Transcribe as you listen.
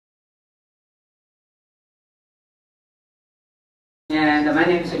And my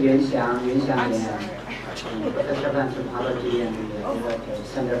name is Yuan Xiang Yan, Professor of Anthropology and the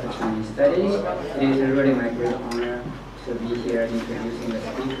Center for Chinese Studies. It is really my great honor to be here introducing the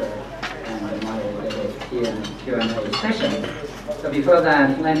speaker and moderating the Q&A session. So before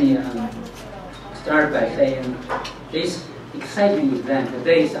that, let me start by saying this exciting event,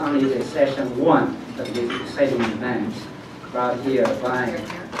 today is only the session 1 of this exciting event brought here by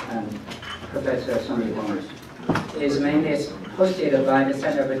Professor Lihong. It is mainly hosted by the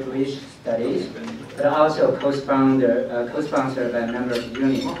Center for Judaic Studies, but also co-sponsored by a number of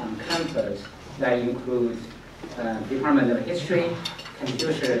units on campus that include Department of History,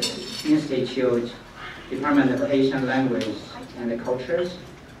 Confucius Institute, Department of Asian Language and Cultures,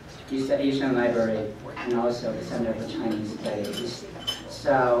 East Asian Library, and also the Center for Chinese Studies.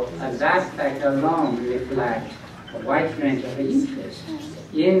 So that fact alone reflects a wide range of interest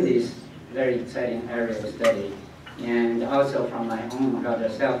in this very exciting area of study. And also from my own rather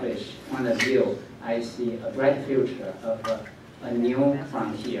selfish point of view, I see a bright future of a new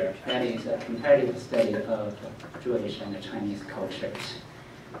frontier, that is a comparative study of Jewish and Chinese cultures.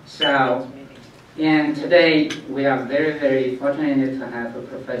 So, and today we are very, very fortunate to have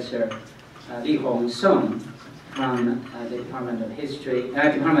Professor Lihong from the Department of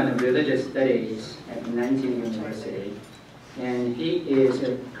Department of Religious Studies at Nanjing University. And he is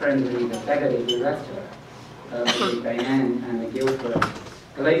currently the faculty director of the Diane and Guilford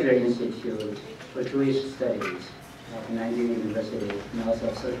Glazer Institute for Jewish Studies at Nanjing University, and also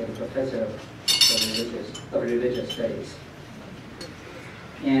associate professor of religious studies.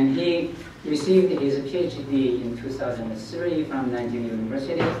 And he received his PhD in 2003 from Nanjing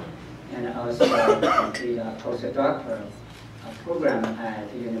University, and also completed a postdoctoral program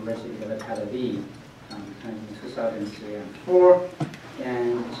at the University of Tel Aviv in 2003 and 2004.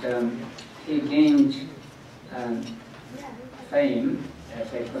 And he gained fame,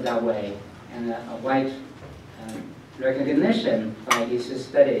 if I put that way, and a wide recognition by his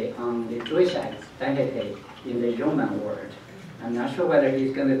study on the Jewish identity in the Roman world. I'm not sure whether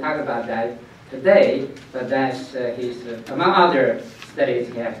he's going to talk about that today, but that's his, among other studies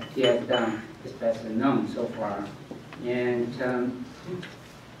he has done, is best known so far. And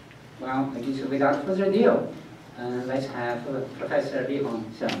well, I guess without further ado, let's have Professor Lihong.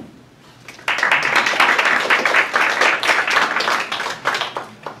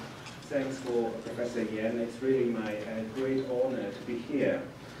 Thanks for Professor Yan. It's really my great honor to be here.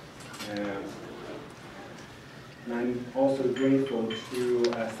 And I'm also grateful to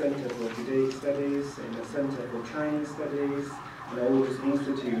Center for Judaic Studies and the Center for Chinese Studies and all those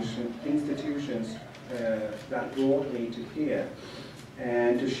institutions that brought me to here,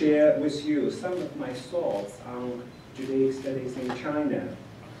 and to share with you some of my thoughts on Judaic Studies in China.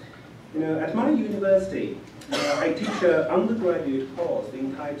 You know, at my university, I teach an undergraduate course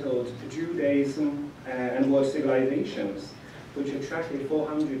entitled Judaism and World Civilizations, which attracted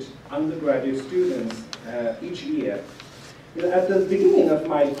 400 undergraduate students each year. You know, at the beginning of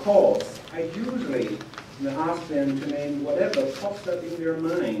my course, I usually ask them to name whatever pops up in their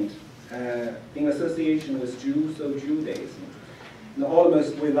mind in association with Jews or Judaism. You know,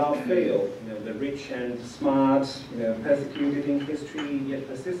 almost without fail, you know, the rich and smart, you know, persecuted in history yet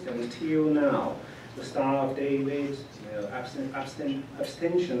persistent till now. The Star of David, you know,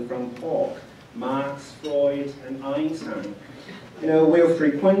 abstention from pork, Marx, Freud, and Einstein, you know, will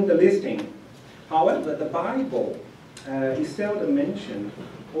frequent the listing. However, the Bible is seldom mentioned,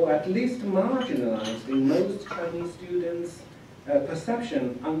 or at least marginalized in most Chinese students'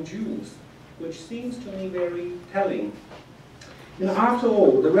 perception on Jews, which seems to me very telling. You know, after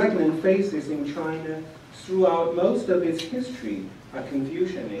all, the regnant faces in China throughout most of its history are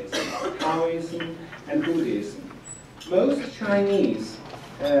Confucianism, Taoism, and Buddhism. Most Chinese,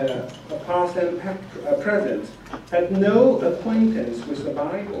 past and present, had no acquaintance with the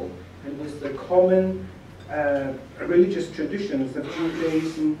Bible and with the common religious traditions of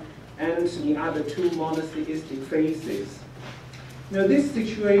Judaism and the other two monotheistic faiths. Now, this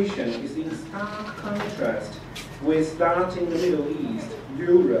situation is in stark contrast with that in the Middle East,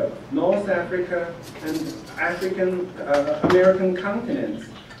 Europe, North Africa, and American continents,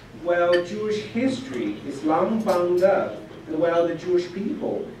 where Jewish history is long bound up, and where the Jewish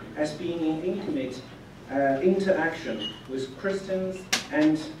people has been in intimate interaction with Christians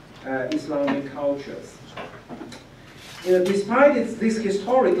and Islamic cultures. You know, despite this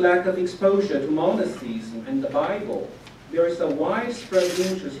historic lack of exposure to monotheism and the Bible, there is a widespread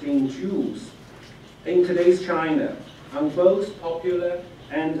interest in Jews in today's China on both popular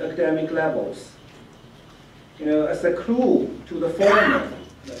and academic levels. You know, as a clue to the former,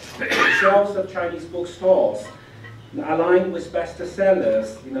 the shelves of Chinese bookstores aligned with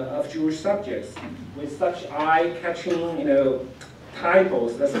bestsellers, of Jewish subjects, with such eye-catching,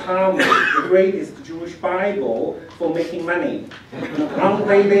 titles as Talmud, the greatest Jewish Bible for making money,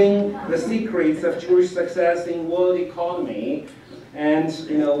 unveiling the secrets of Jewish success in world economy, and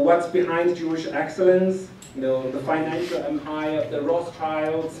what's behind Jewish excellence, the financial empire of the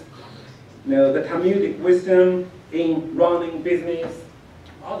Rothschilds, the Talmudic wisdom in running business,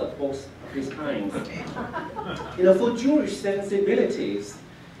 other books of this kind. For Jewish sensibilities,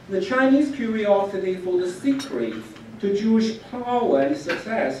 the Chinese curiosity for the secrets to Jewish power and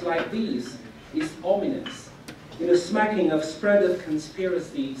success like these is ominous. Smacking of spread of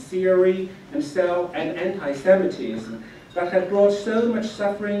conspiracy theory and anti-Semitism that have brought so much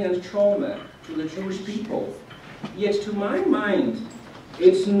suffering and trauma to the Jewish people. Yet to my mind,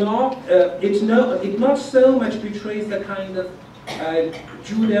 it not so much betrays the kind of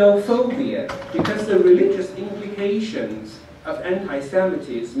Judeophobia, because the religious implications of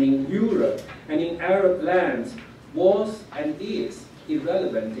anti-Semitism in Europe and in Arab lands was and is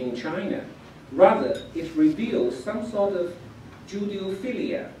irrelevant in China. Rather, it reveals some sort of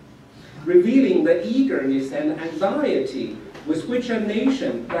Judeophilia, revealing the eagerness and anxiety with which a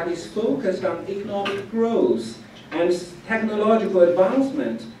nation that is focused on economic growth and technological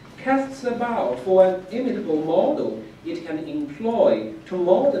advancement casts about for an imitable model it can employ to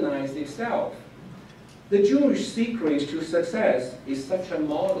modernize itself. The Jewish secret to success is such a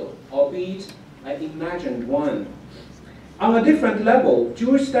model, albeit an imagined one. On a different level,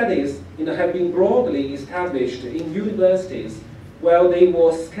 Jewish studies have been broadly established in universities, while they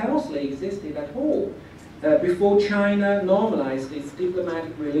were scarcely existed at all before China normalized its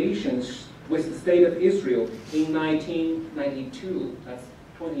diplomatic relations with the State of Israel in 1992. That's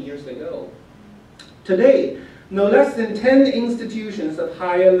 20 years ago. Today, no less than 10 institutions of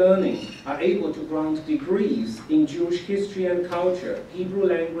higher learning are able to grant degrees in Jewish history and culture, Hebrew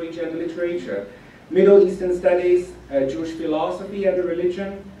language and literature, Middle Eastern studies, Jewish philosophy and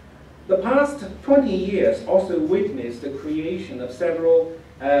religion. The past 20 years also witnessed the creation of several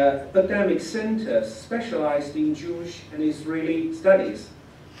academic centers specialized in Jewish and Israeli studies.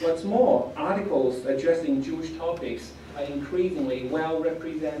 What's more, articles addressing Jewish topics are increasingly well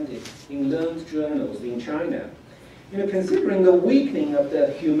represented in learned journals in China. Considering the weakening of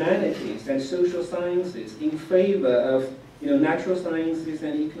the humanities and social sciences in favor of natural sciences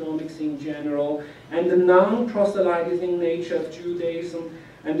and economics in general, and the non-proselytizing nature of Judaism,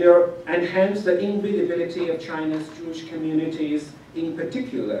 and hence the invisibility of China's Jewish communities in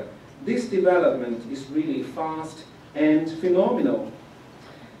particular, this development is really fast and phenomenal.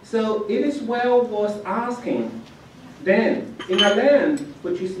 So it is well worth asking, then, in a land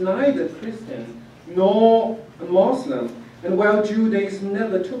which is neither Christian nor Muslim, and while Judaism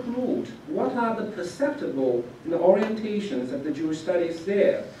never took root, what are the perceptible orientations of the Jewish studies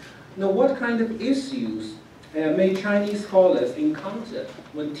there? What kind of issues may Chinese scholars encounter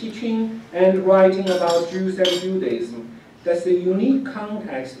when teaching and writing about Jews and Judaism? Does the unique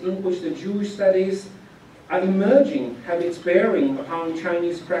context in which the Jewish studies are emerging have its bearing upon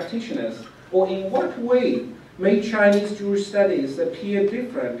Chinese practitioners? Or in what way may Chinese Jewish studies appear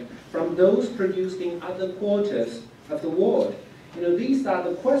different from those produced in other quarters of the world? These are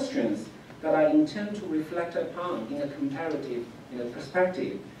the questions that I intend to reflect upon in a comparative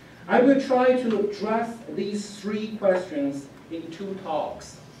perspective. I will try to address these three questions in two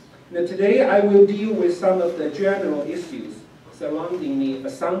talks. Today I will deal with some of the general issues surrounding the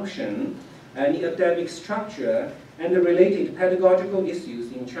assumption and the academic structure and the related pedagogical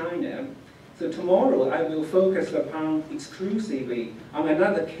issues in China. So tomorrow I will focus upon exclusively on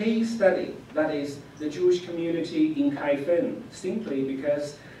another case study, that is the Jewish community in Kaifeng, simply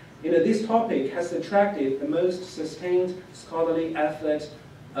because this topic has attracted the most sustained scholarly effort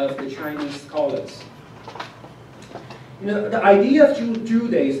of the Chinese scholars. The idea of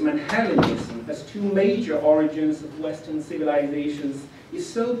Judaism and Hellenism as two major origins of Western civilizations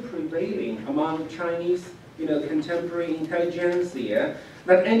is so prevailing among Chinese contemporary intelligentsia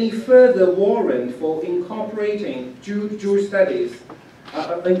that any further warrant for incorporating Jewish studies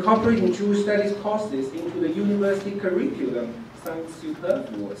courses into the university curriculum sounds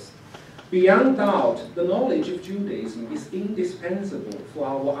superfluous. Beyond doubt, the knowledge of Judaism is indispensable for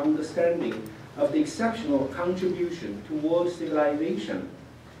our understanding of the exceptional contribution to world civilization.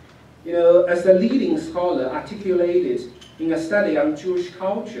 As a leading scholar articulated in a study on Jewish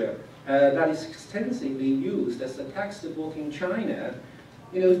culture that is extensively used as a textbook in China,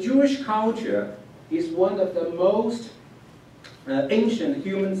 Jewish culture is one of the most ancient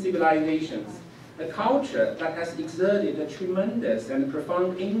human civilizations, a culture that has exerted a tremendous and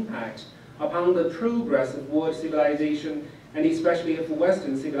profound impact upon the progress of world civilization, and especially of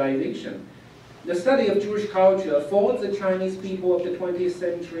Western civilization. The study of Jewish culture affords the Chinese people of the 20th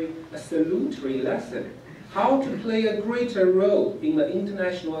century a salutary lesson. How to play a greater role in the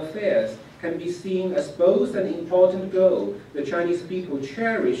international affairs can be seen as both an important goal the Chinese people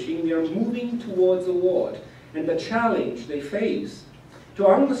cherish in their moving towards the world and the challenge they face. To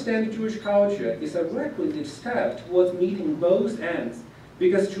understand Jewish culture is a requisite step towards meeting both ends,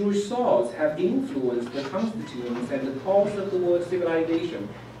 because Jewish thoughts have influenced the constituents and the course of the world civilization,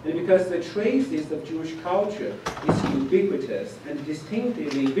 and because the traces of Jewish culture is ubiquitous and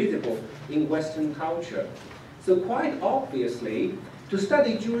distinctively visible in Western culture. So quite obviously, to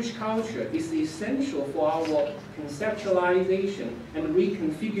study Jewish culture is essential for our conceptualization and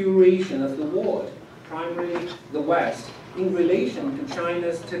reconfiguration of the world, primarily the West, in relation to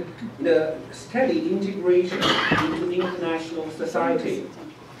China's steady integration into international society.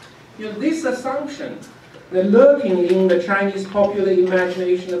 This assumption, lurking in the Chinese popular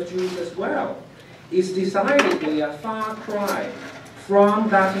imagination of Jews as well, is decidedly a far cry from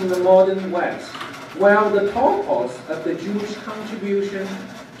that in the modern West, while the topos of the Jewish contribution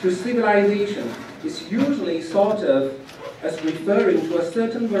to civilization is usually thought of as referring to a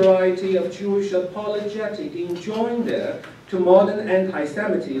certain variety of Jewish apologetic enjoinder to modern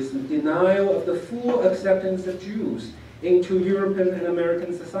anti-Semitism, denial of the full acceptance of Jews into European and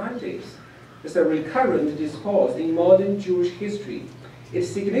American societies. It's a recurrent discourse in modern Jewish history. It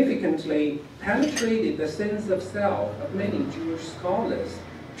significantly penetrated the sense of self of many Jewish scholars,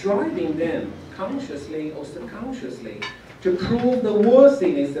 driving them, consciously or subconsciously, to prove the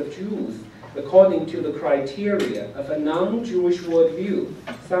worthiness of Jews according to the criteria of a non-Jewish worldview,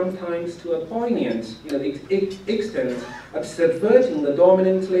 sometimes to a poignant extent of subverting the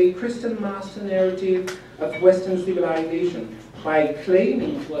dominantly Christian master narrative of Western civilization by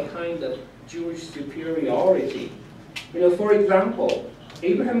claiming to a kind of Jewish superiority. For example,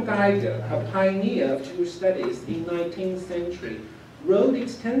 Abraham Geiger, a pioneer of Jewish studies in the 19th century, wrote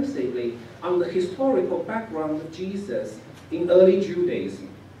extensively on the historical background of Jesus in early Judaism.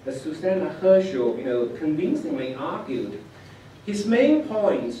 As Susanna Herschel, convincingly argued, his main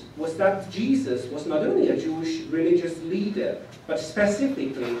point was that Jesus was not only a Jewish religious leader, but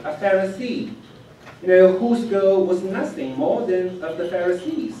specifically a Pharisee, whose goal was nothing more than of the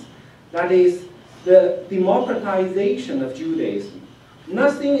Pharisees, that is, the democratization of Judaism.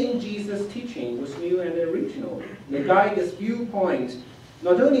 Nothing in Jesus' teaching was new and original. Geiger's viewpoint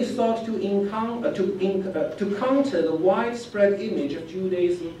not only sought to counter the widespread image of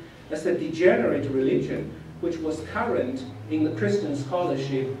Judaism as a degenerate religion, which was current in the Christian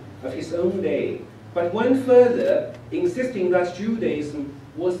scholarship of his own day, but went further, insisting that Judaism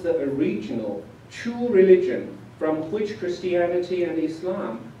was the original, true religion from which Christianity and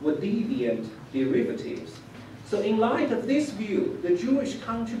Islam were deviant derivatives. So in light of this view, the Jewish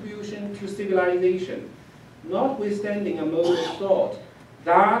contribution to civilization, notwithstanding a mode of thought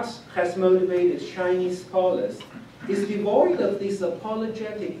that has motivated Chinese scholars, is devoid of this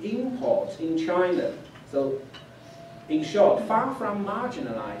apologetic import in China. So, in short, far from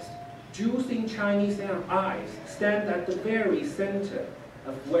marginalized, Jews in Chinese eyes stand at the very center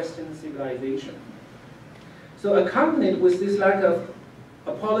of Western civilization. So accompanied with this lack of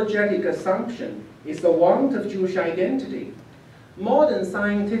apologetic assumption is the want of Jewish identity. Modern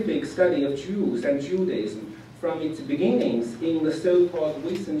scientific study of Jews and Judaism, from its beginnings in the so-called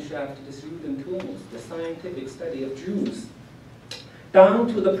Wissenschaft des Judentums, the scientific study of Jews, down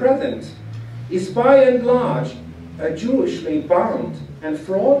to the present, is by and large Jewishly bound and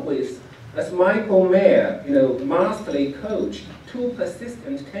fraught with, as Michael Mayer, masterly coached, two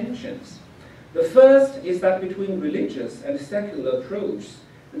persistent tensions. The first is that between religious and secular approach,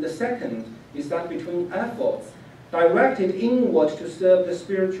 and the second is that between efforts directed inward to serve the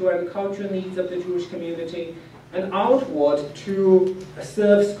spiritual and cultural needs of the Jewish community, and outward to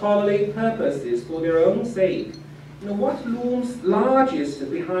serve scholarly purposes for their own sake. What looms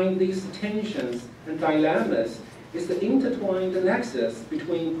largest behind these tensions and dilemmas is the intertwined nexus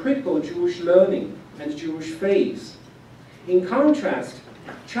between critical Jewish learning and Jewish faith. In contrast,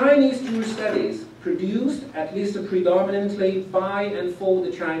 Chinese Jewish studies, produced at least predominantly by and for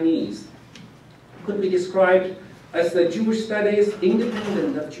the Chinese, could be described as the Jewish studies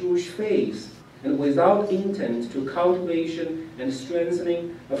independent of Jewish faith, and without intent to cultivation and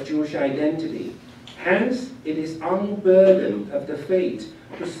strengthening of Jewish identity. Hence, it is unburdened of the fate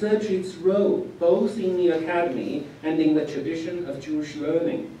to search its role both in the academy and in the tradition of Jewish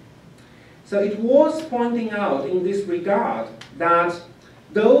learning. So it was pointing out in this regard that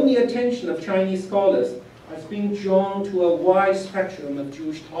though the attention of Chinese scholars has been drawn to a wide spectrum of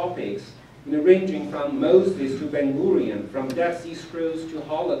Jewish topics, ranging from Moses to Ben Gurion, from Dead Sea Scrolls to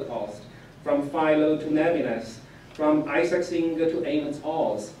Holocaust, from Philo to Nebulas, from Isaac Singer to Amos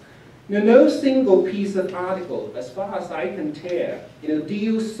Oz. No single piece of article, as far as I can tell,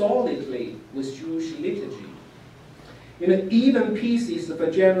 deals solidly with Jewish liturgy. Even pieces of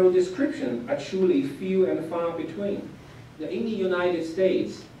a general description are truly few and far between. In the United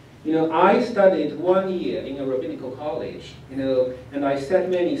States, I studied 1 year in a rabbinical college, and I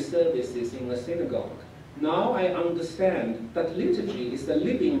said many services in a synagogue. Now I understand that liturgy is a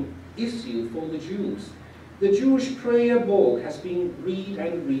living issue for the Jews. The Jewish prayer book has been read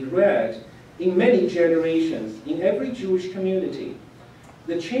and reread in many generations in every Jewish community.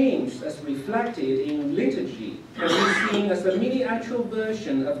 The change as reflected in liturgy can be seen as a miniature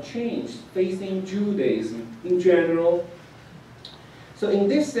version of change facing Judaism in general. So in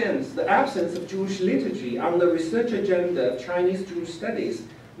this sense, the absence of Jewish liturgy on the research agenda of Chinese Jewish studies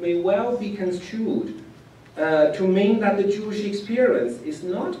may well be construed to mean that the Jewish experience is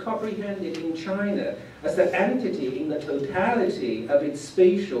not comprehended in China as an entity in the totality of its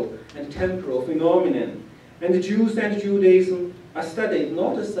spatial and temporal phenomenon, and the Jews and Judaism are studied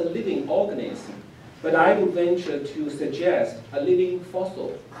not as a living organism, but I would venture to suggest a living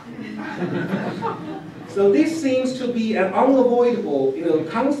fossil. So this seems to be an unavoidable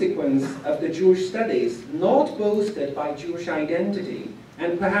consequence of the Jewish studies, not boasted by Jewish identity,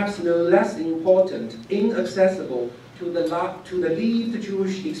 and perhaps no less important, inaccessible to the lived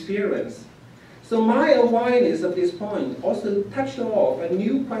Jewish experience. So my awareness of this point also touched off a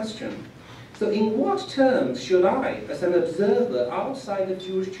new question. So in what terms should I, as an observer outside of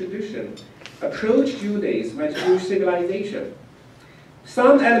Jewish tradition, approach Judaism and Jewish civilization?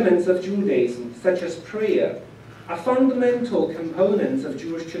 Some elements of Judaism, such as prayer, are fundamental components of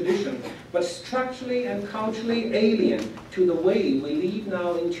Jewish tradition, but structurally and culturally alien to the way we live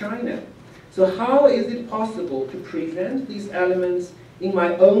now in China. So how is it possible to present these elements in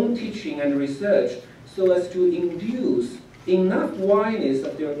my own teaching and research so as to induce enough awareness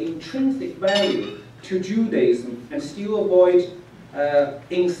of their intrinsic value to Judaism and still avoid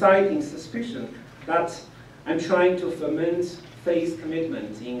inciting suspicion that I'm trying to foment faith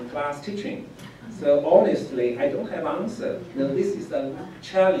commitment in class teaching? So honestly, I don't have an answer. This is a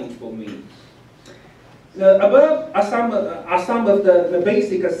challenge for me. Above are some of the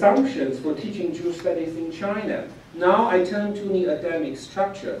basic assumptions for teaching Jewish studies in China. Now I turn to the academic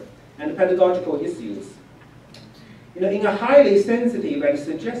structure and pedagogical issues. In a highly sensitive and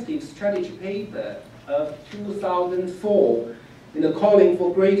suggestive strategy paper of 2004, calling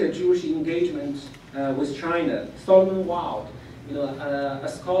for greater Jewish engagement with China, Solomon Wild, a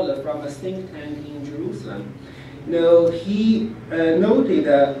scholar from a think tank in Jerusalem, he noted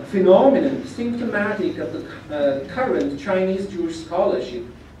a phenomenon symptomatic of the current Chinese Jewish scholarship,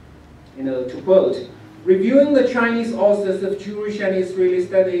 to quote, reviewing the Chinese authors of Jewish and Israeli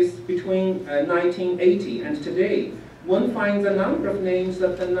studies between 1980 and today, one finds a number of names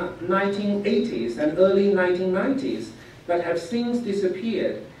of the 1980s and early 1990s that have since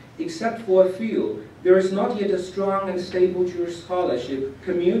disappeared. Except for a few, there is not yet a strong and stable Jewish scholarship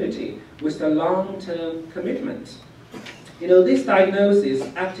community with a long-term commitment. This diagnosis,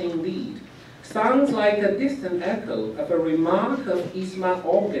 acting lead, sounds like a distant echo of a remark of Ismail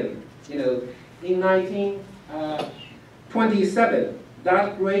Ogden, in 1927,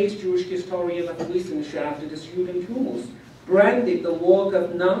 that great Jewish historian of Wissenschaft, the Judentumus, branded the work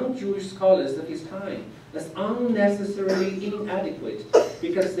of non-Jewish scholars of his time as unnecessarily inadequate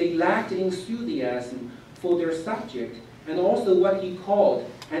because they lacked enthusiasm for their subject and also what he called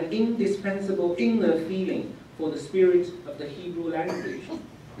an indispensable inner feeling for the spirit of the Hebrew language.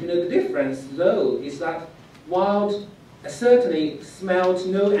 The difference, though, is that Wild certainly smelled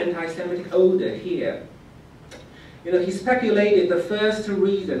no anti-Semitic odor here. He speculated the first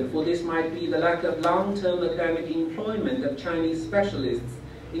reason for this might be the lack of long-term academic employment of Chinese specialists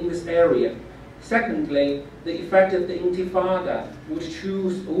in this area. Secondly, the effect of the Intifada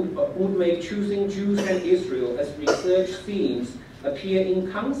would make choosing Jews and Israel as research themes appear in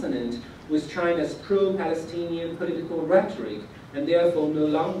consonant with China's pro-Palestinian political rhetoric and therefore no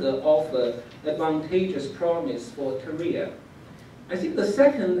longer offer advantageous promise for a career. I think the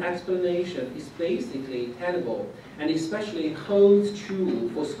second explanation is basically tenable and especially holds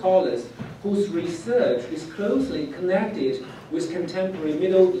true for scholars whose research is closely connected with contemporary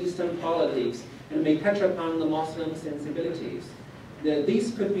Middle Eastern politics and may touch upon the Muslim sensibilities.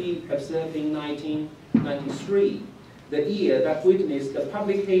 This could be observed in 1993, the year that witnessed the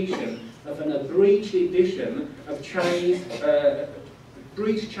publication of an abridged edition of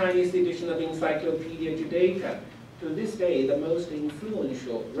abridged Chinese edition of Encyclopedia Judaica, to this day, the most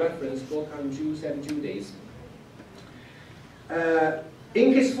influential reference book on Jews and Judaism.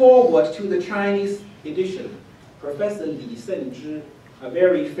 In his foreword to the Chinese edition, Professor Li Senzhi, a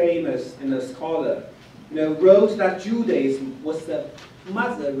very famous scholar, wrote that Judaism was the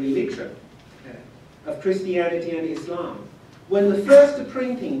mother religion of Christianity and Islam. When the first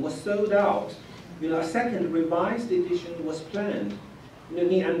printing was sold out, a second revised edition was planned.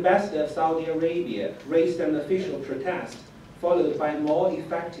 The ambassador of Saudi Arabia raised an official protest, followed by more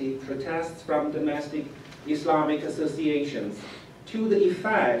effective protests from domestic Islamic associations, to the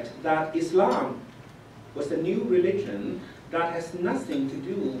effect that Islam was a new religion that has nothing to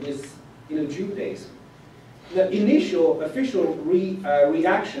do with Judaism. The initial official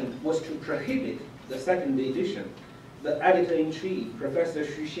reaction was to prohibit the second edition. The editor-in-chief, Professor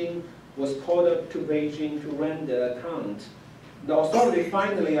Xu Xing, was called up to Beijing to render account. The authority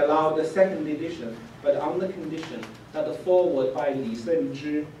finally allowed the second edition, but on the condition that the foreword by Li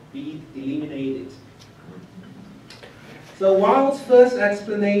Senzhi be eliminated. So Wild's first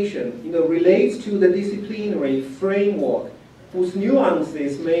explanation, relates to the disciplinary framework, whose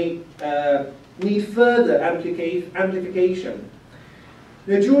nuances may need further amplification.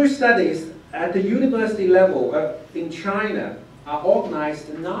 The Jewish studies at the university level in China are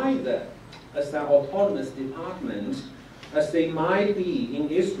organized neither as an autonomous department, as they might be in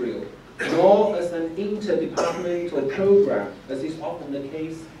Israel, nor as an interdepartmental program, as is often the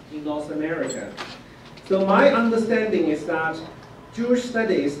case in North America. So my understanding is that Jewish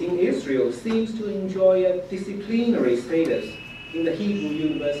studies in Israel seems to enjoy a disciplinary status. In the Hebrew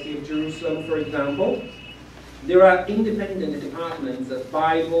University of Jerusalem, for example, there are independent departments of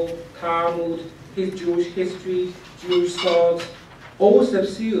Bible, Talmud, Jewish history, Jewish thought, all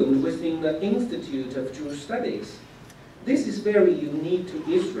subsumed within the Institute of Jewish Studies. This is very unique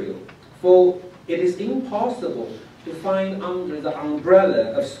to Israel, for it is impossible to find under the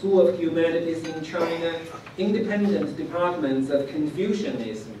umbrella of School of Humanities in China independent departments of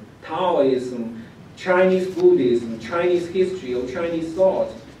Confucianism, Taoism, Chinese Buddhism, Chinese history, or Chinese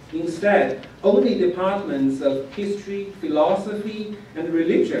thought. Instead, only departments of history, philosophy, and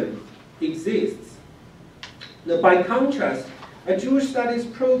religion exists. Now, by contrast, a Jewish studies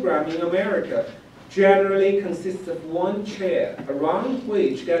program in America generally consists of one chair, around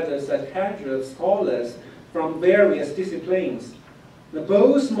which gathers a cadre of scholars from various disciplines. Now,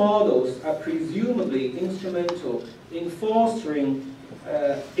 both models are presumably instrumental in fostering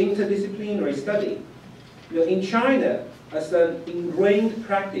interdisciplinary study. In China, as an ingrained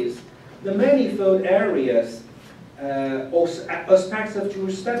practice, the manifold areas or aspects of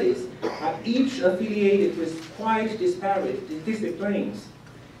Jewish studies are each affiliated with quite disparate disciplines.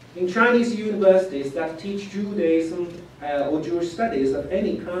 In Chinese universities that teach Judaism or Jewish studies of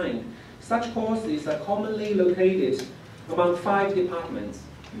any kind, such courses are commonly located among 5 departments: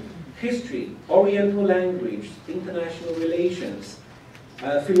 history, Oriental language, international relations,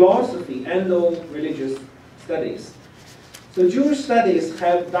 philosophy, and/or religious studies. So Jewish studies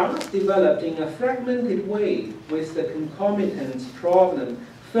have thus developed in a fragmented way, with the concomitant problem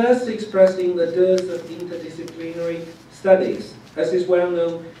first expressed in the dearth of interdisciplinary studies. As is well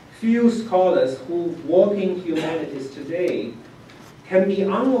known, few scholars who work in humanities today can be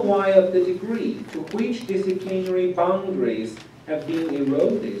unaware of the degree to which disciplinary boundaries have been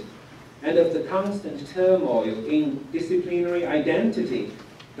eroded, and of the constant turmoil in disciplinary identity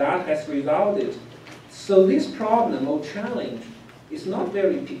that has resulted. So this problem or challenge is not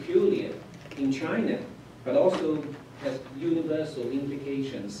very peculiar in China, but also has universal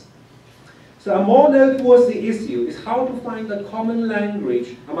implications. So a more noteworthy issue is how to find a common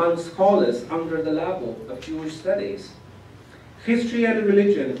language among scholars under the level of Jewish studies. History and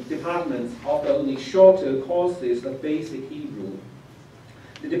religion departments offer only shorter courses of basic Hebrew.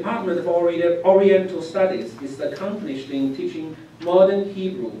 The Department of Oriental Studies is accomplished in teaching modern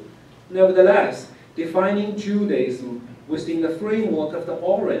Hebrew. Nevertheless, defining Judaism within the framework of the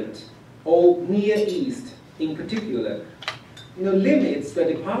Orient, or Near East in particular, limits the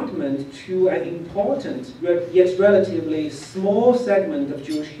department to an important yet relatively small segment of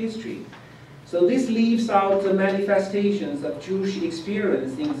Jewish history. So this leaves out the manifestations of Jewish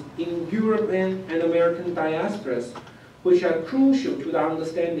experience in European and American diasporas, which are crucial to the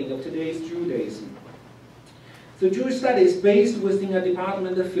understanding of today's Judaism. So Jewish studies based within a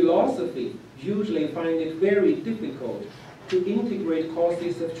department of philosophy usually find it very difficult to integrate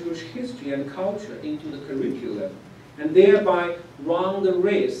courses of Jewish history and culture into the curriculum, and thereby run the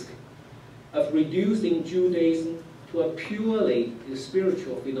risk of reducing Judaism to a purely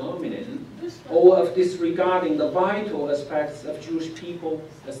spiritual phenomenon, or of disregarding the vital aspects of Jewish people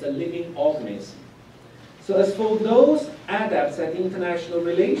as a living organism. So as for those adepts at international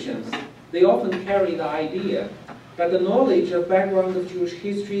relations, they often carry the idea that the knowledge of background of Jewish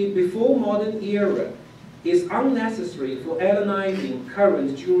history before modern era is unnecessary for analyzing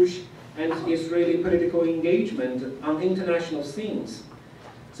current Jewish and Israeli political engagement on international scenes.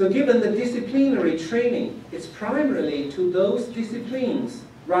 So given the disciplinary training, it's primarily to those disciplines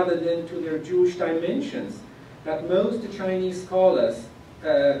rather than to their Jewish dimensions that most Chinese scholars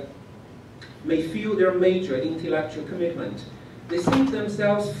may feel their major intellectual commitment. They see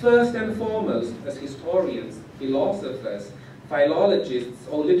themselves first and foremost as historians, philosophers, philologists,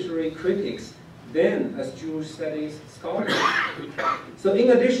 or literary critics, then as Jewish studies scholars. So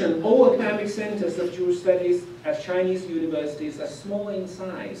in addition, all academic centers of Jewish studies at Chinese universities are small in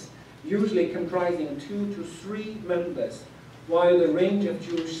size, usually comprising 2 to 3 members, while the range of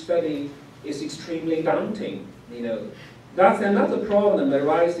Jewish study is extremely daunting. Thus another problem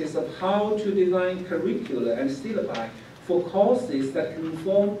arises of how to design curricula and syllabi for courses that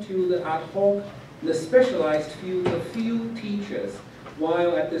conform to the ad hoc, the specialized field of few teachers,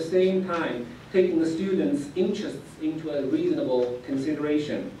 while at the same time taking the students' interests into a reasonable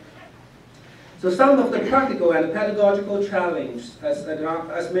consideration. So some of the practical and pedagogical challenges,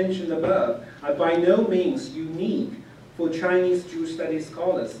 as mentioned above, are by no means unique for Chinese Jewish studies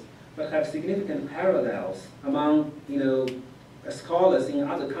scholars, but have significant parallels among scholars in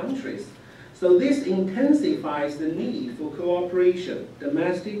other countries. So this intensifies the need for cooperation,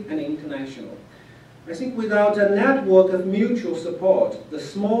 domestic and international. I think without a network of mutual support, the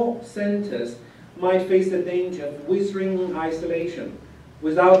small centers might face the danger of withering in isolation,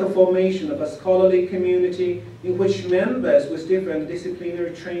 without the formation of a scholarly community in which members with different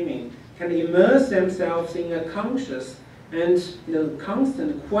disciplinary training can immerse themselves in a conscious and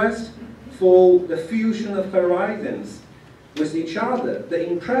constant quest for the fusion of horizons with each other.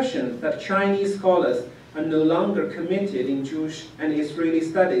 The impression that Chinese scholars are no longer committed in Jewish and Israeli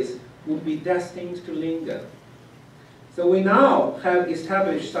studies would be destined to linger. So we now have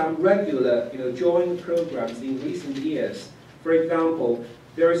established some regular joint programs in recent years. For example,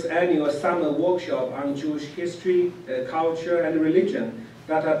 there is annual summer workshop on Jewish history, culture, and religion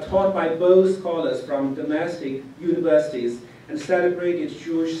that are taught by both scholars from domestic universities and celebrated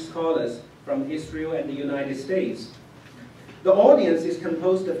Jewish scholars from Israel and the United States. The audience is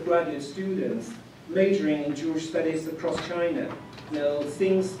composed of graduate students majoring in Jewish studies across China.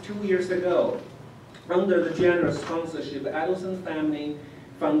 Since 2 years ago, under the generous sponsorship of Adelson Family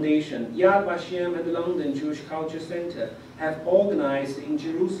Foundation, Yad Vashem and the London Jewish Culture Center have organized in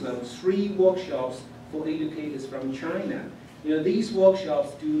Jerusalem 3 workshops for educators from China. These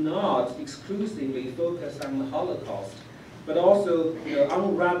workshops do not exclusively focus on the Holocaust, but also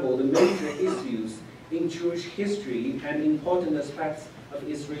unravel the major issues in Jewish history and important aspects of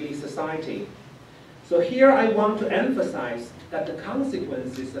Israeli society. So here I want to emphasize that the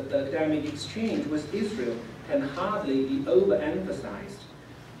consequences of the academic exchange with Israel can hardly be overemphasized.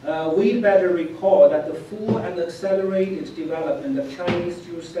 We better recall that the full and accelerated development of Chinese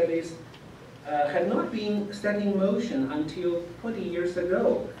Jewish studies had not been set in motion until 20 years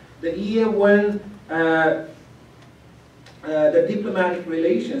ago, the year when the diplomatic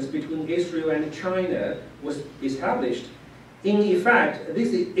relations between Israel and China was established. In effect,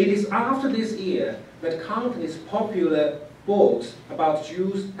 it is after this year that countless popular books about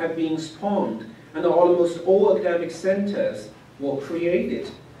Jews have been spawned and almost all academic centers were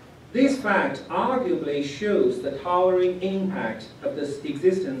created. This fact arguably shows the towering impact of the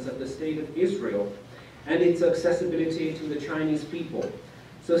existence of the State of Israel and its accessibility to the Chinese people.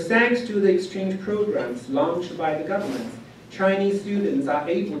 So thanks to the exchange programs launched by the government, Chinese students are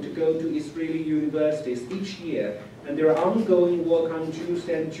able to go to Israeli universities each year, and their ongoing work on Jews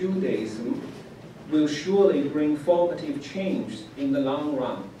and Judaism will surely bring formative change in the long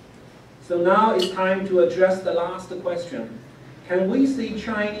run. So now it's time to address the last question. Can we say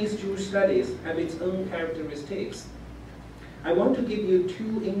Chinese Jewish studies have its own characteristics? I want to give you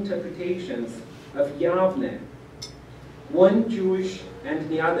 2 interpretations of Yavne, one Jewish and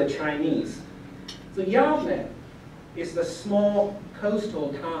the other Chinese. So Yavne is the small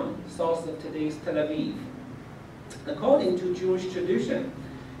coastal town south of today's Tel Aviv. According to Jewish tradition,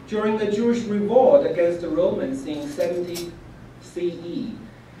 during the Jewish revolt against the Romans in 70 CE,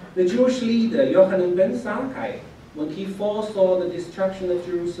 the Jewish leader Yochanan ben Zakkai, when he foresaw the destruction of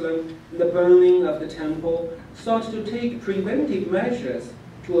Jerusalem and the burning of the temple, sought to take preventive measures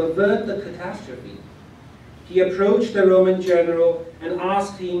to avert the catastrophe. He approached the Roman general and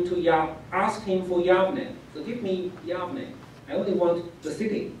asked him for Yavne. So give me Yavne. I only want the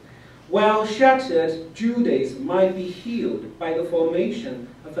city. While shattered Judaism might be healed by the formation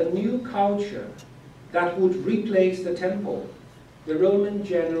of a new culture that would replace the temple. The Roman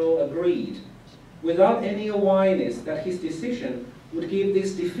general agreed, without any awareness that his decision would give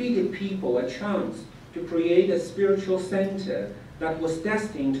these defeated people a chance to create a spiritual center that was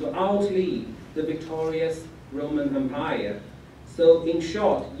destined to outlive the victorious Roman Empire. So in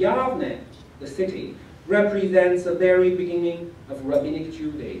short, Yavne, the city, represents the very beginning of Rabbinic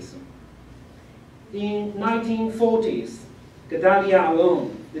Judaism. In 1940s, Gedalia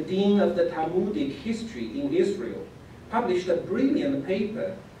Alon, the dean of the Talmudic history in Israel, published a brilliant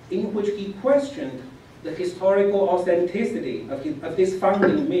paper in which he questioned the historical authenticity of this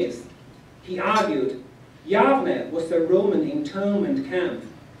founding myth. He argued Yavne was a Roman internment camp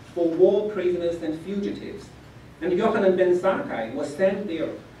for war prisoners and fugitives, and Yochanan ben Zakkai was sent there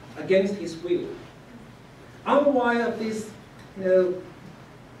against his will. Unaware of this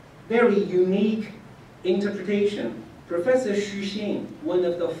very unique interpretation, Professor Xu Xin, one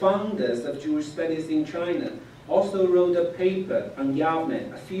of the founders of Jewish studies in China, also wrote a paper on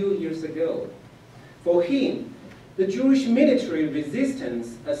Yavne a few years ago. For him, the Jewish military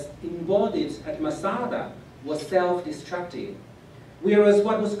resistance as embodied at Masada was self-destructive, whereas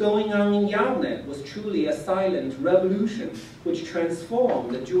what was going on in Yavne was truly a silent revolution which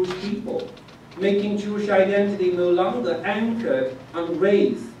transformed the Jewish people, making Jewish identity no longer anchored on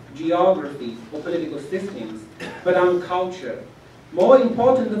race, geography, or political systems, but on culture. More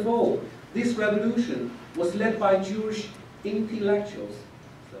important of all, this revolution was led by Jewish intellectuals,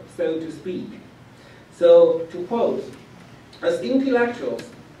 so to speak. So, to quote, as intellectuals,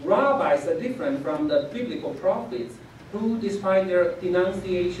 rabbis are different from the biblical prophets who, despite their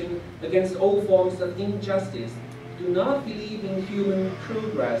denunciation against all forms of injustice, do not believe in human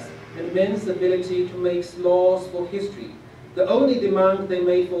progress and men's ability to make laws for history. The only demand they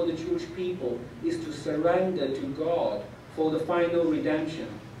made for the Jewish people is to surrender to God for the final redemption.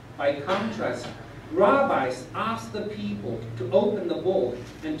 By contrast, rabbis asked the people to open the book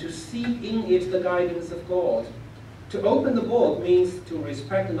and to seek in it the guidance of God. To open the book means to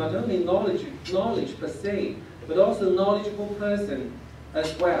respect not only knowledge per se, but also a knowledgeable person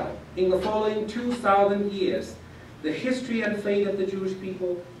as well. In the following 2,000 years, the history and fate of the Jewish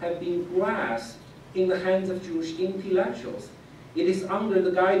people have been grasped in the hands of Jewish intellectuals. It is under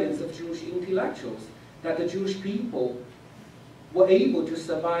the guidance of Jewish intellectuals that the Jewish people were able to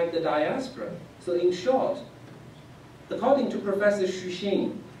survive the diaspora. So in short, according to Professor Xu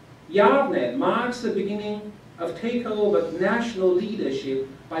Xin, Yavne marks the beginning of takeover of national leadership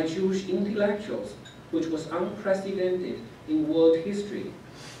by Jewish intellectuals, which was unprecedented in world history.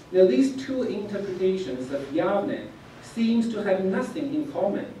 Now these two interpretations of Yavne seems to have nothing in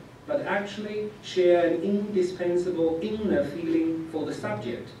common, but actually share an indispensable inner feeling for the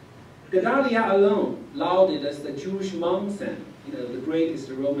subject. Gedalia alone, lauded as the Jewish Mommsen, the greatest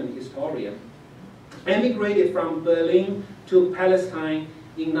Roman historian, emigrated from Berlin to Palestine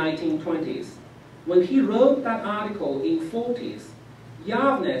in 1920s. When he wrote that article in 40s,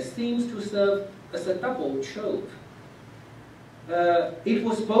 Yavne seems to serve as a double trope. It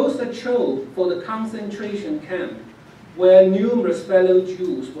was both a trope for the concentration camp, where numerous fellow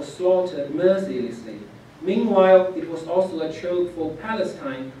Jews were slaughtered mercilessly. Meanwhile, it was also a trope for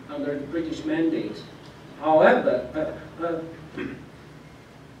Palestine under the British mandate. However,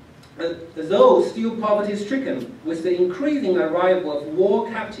 though still poverty-stricken, with the increasing arrival of war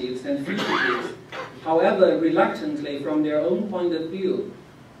captives and fugitives, however reluctantly from their own point of view,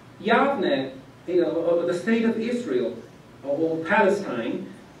 Yavne, the state of Israel, or Palestine,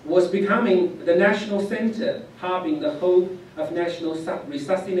 was becoming the national center, harboring the hope of national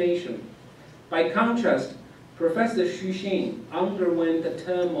resuscitation. By contrast, Professor Xu Xin underwent the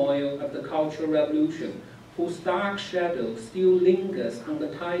turmoil of the Cultural Revolution, whose dark shadow still lingers on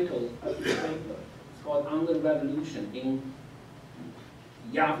the title of the paper. It's called On the Revolution in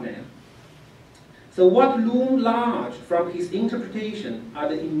Yavne. So what loomed large from his interpretation are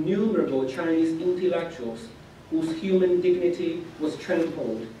the innumerable Chinese intellectuals whose human dignity was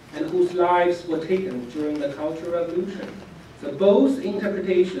trampled and whose lives were taken during the Cultural Revolution. So both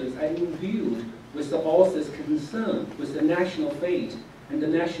interpretations are imbued with the author's concern with the national fate and the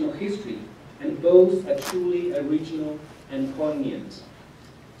national history, and both are truly original and poignant.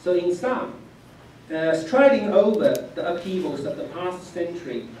 So in sum, striding over the upheavals of the past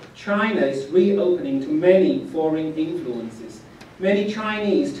century, China is reopening to many foreign influences. Many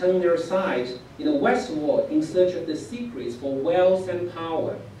Chinese turn their sight westward in search of the secrets for wealth and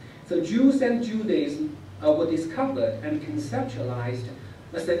power. So Jews and Judaism were discovered and conceptualized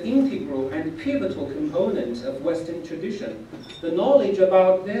as an integral and pivotal component of Western tradition, the knowledge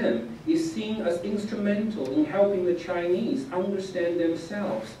about them is seen as instrumental in helping the Chinese understand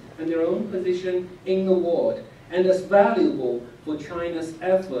themselves and their own position in the world, and as valuable for China's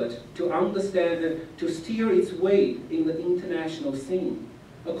effort to understand, to steer its way in the international scene.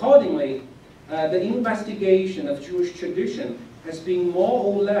 Accordingly, the investigation of Jewish tradition has been more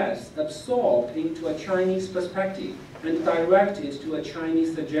or less absorbed into a Chinese perspective and directed to a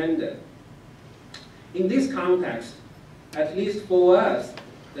Chinese agenda. In this context, at least for us,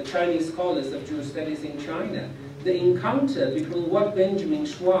 the Chinese scholars of Jewish studies in China, the encounter between what Benjamin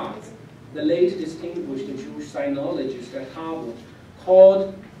Schwartz, the late distinguished Jewish sinologist at Harvard,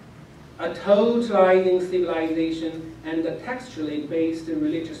 called a totalizing civilization and a textually based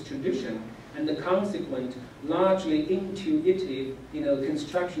religious tradition, and the consequent, largely intuitive,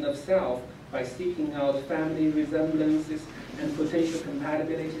 construction of self by seeking out family resemblances and potential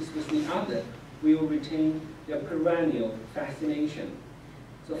compatibilities with the other, will retain their perennial fascination.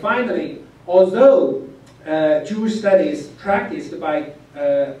 So finally, although Jewish studies practiced by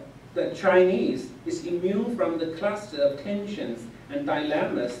the Chinese is immune from the cluster of tensions and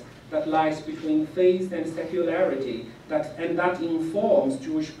dilemmas that lies between faith and secularity, and that informs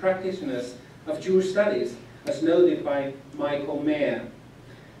Jewish practitioners of Jewish studies, as noted by Michael Mayer.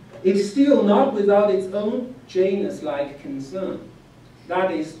 It's still not without its own Janus-like concern.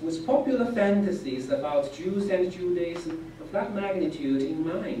 That is, with popular fantasies about Jews and Judaism of that magnitude in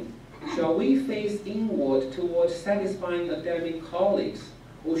mind, shall we face inward towards satisfying academic colleagues,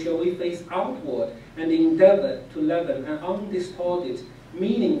 or shall we face outward and endeavor to leaven an undistorted,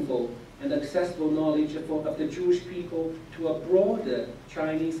 meaningful, and accessible knowledge of the Jewish people to a broader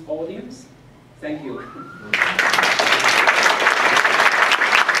Chinese audience? Thank you.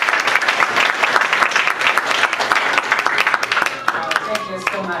 Thank you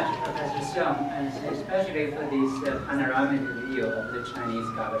so much, Professor Xiong, and especially for this panoramic view of the Chinese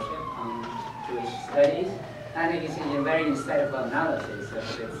scholarship on Jewish studies. And it is a very insightful analysis of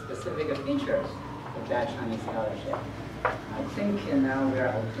the specific features of that Chinese scholarship. I think now we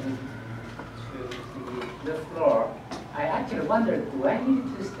are open to the floor. I actually wondered, do I need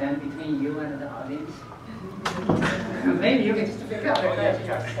to stand between you and the audience? Maybe you can just pick up the question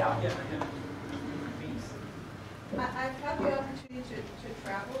yourself. I've had the opportunity to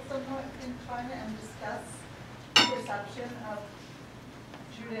travel somewhat in China and discuss the perception of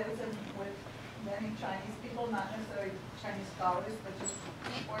Judaism with many Chinese people, not necessarily Chinese scholars, but just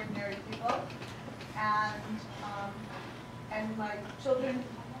ordinary people. And my children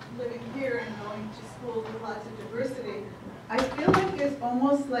living here and going to schools with lots of diversity, I feel like there's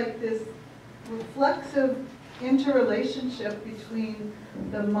almost like this reflexive interrelationship between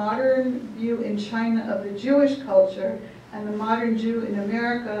the modern view in China of the Jewish culture and the modern Jew in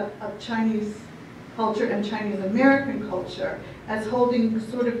America of Chinese culture and Chinese American culture as holding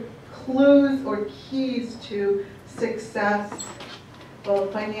sort of clues or keys to success,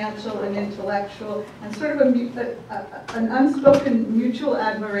 both financial and intellectual, and sort of an unspoken mutual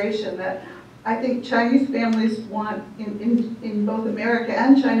admiration that I think Chinese families want, in both America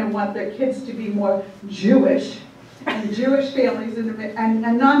and China, want their kids to be more Jewish, and Jewish families and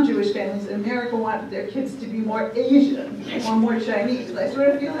non-Jewish families in America want their kids to be more Asian or more Chinese. I sort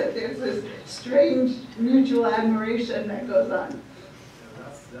of feel like there's this strange mutual admiration that goes on.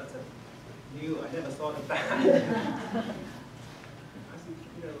 That's a new, I never thought of that. I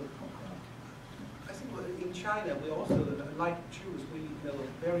think in China we also, like Jews, we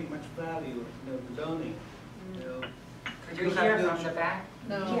very much value learning. Could you hear from the back?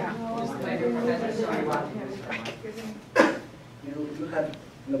 No. Yeah. Maybe Professor Xiong. You have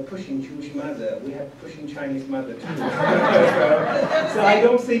pushing Jewish mother, we have pushing Chinese mother too. So I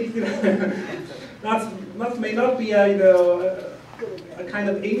don't think that may not be a kind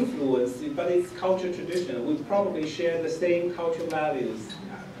of influence, but it's cultural tradition. We probably share the same cultural values.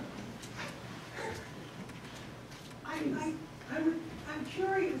 I'm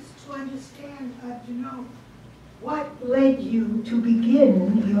curious to understand, to know what led you to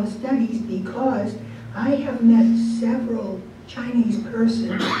begin your studies, because I have met several Chinese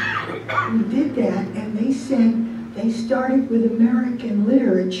persons who did that, and they said they started with American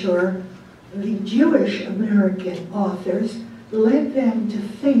literature. The Jewish American authors led them to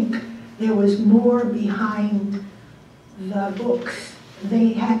think there was more behind the books.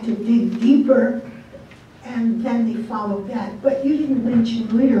 They had to dig deeper, and then they followed that. But you didn't mention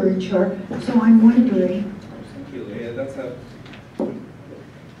literature, so I'm wondering. Thank you. Yeah, that's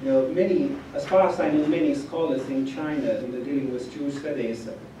many, as far as I know, many scholars in China dealing with Jewish studies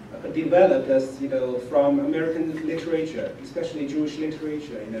developed as, from American literature, especially Jewish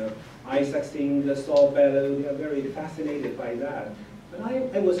literature, Isaacson, the Saul Bellow, they are very fascinated by that. But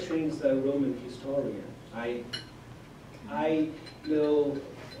I was trained as a Roman historian. I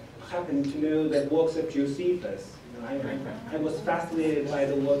happen to know the works of Josephus. I was fascinated by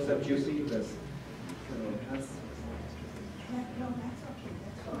the works of Josephus. So that's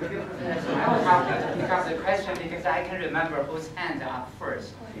I will have to pick up the question because I can remember whose hands are up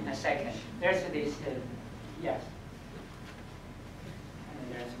first and second. There's this, yes.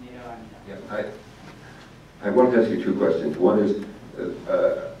 And there's Neil and... Yeah, I want to ask you two questions. One is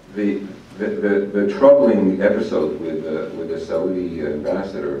the troubling episode with the Saudi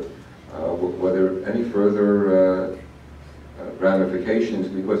ambassador. Were there any further ramifications?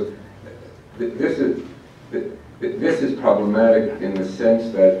 Because this is problematic in the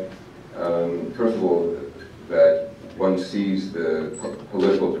sense that, first of all, that one sees the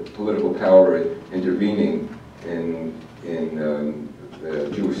political power intervening in the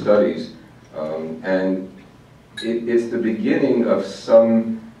Jewish studies, and it's the beginning of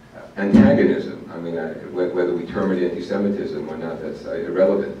some antagonism. I mean, whether we term it anti-Semitism or not, that's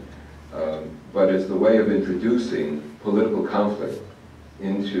irrelevant. But it's the way of introducing political conflict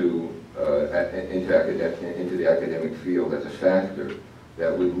into the academic field as a factor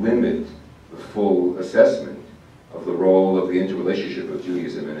that would limit the full assessment of the role of the interrelationship of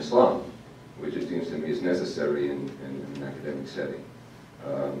Judaism and Islam, which it seems to me is necessary in an academic setting.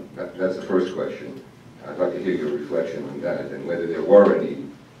 That's the first question. I'd like to hear your reflection on that and whether there were any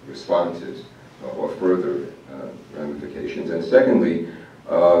responses or further ramifications. And secondly,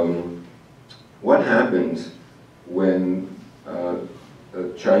 what happens when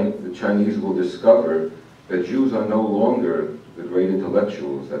the Chinese will discover that Jews are no longer the great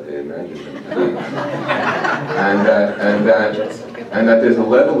intellectuals that they imagined them to be, and that there's a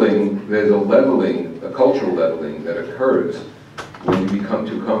cultural leveling that occurs when you become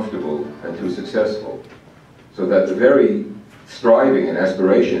too comfortable and too successful, so that the very striving and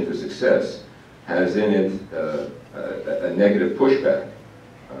aspiration for success has in it a negative pushback.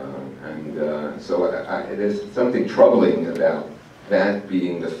 So there's something troubling about that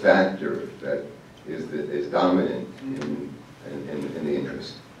being the factor that is dominant in the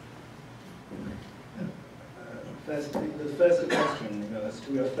interest. The first question, as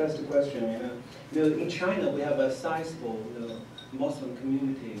to your first question, in China we have a sizable Muslim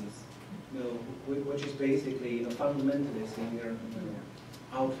communities, which is basically fundamentalist in their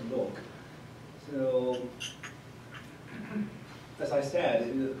outlook. So, as I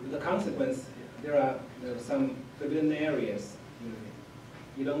said, the consequence, there are some forbidden areas.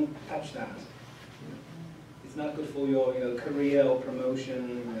 You don't touch that. It's not good for your career or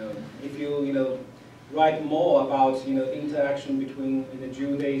promotion. If you write more about interaction between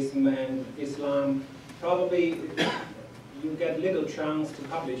Judaism and Islam, probably you get little chance to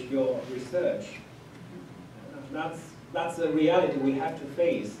publish your research. That's a reality we have to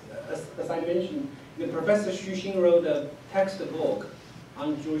face. As I mentioned, Professor Xu Xin wrote a textbook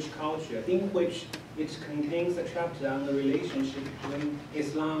on Jewish culture, in which it contains a chapter on the relationship between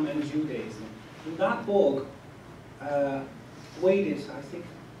Islam and Judaism. And that book,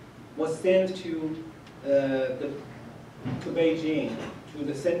 was sent to Beijing, to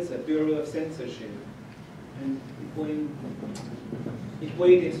the Bureau of Censorship. And when it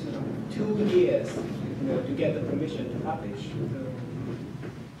waited 2 years to get the permission to publish. So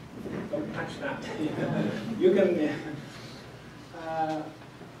don't touch that. You can.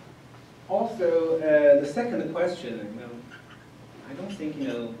 Also, the second question, I don't think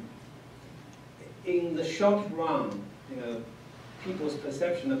in the short run, people's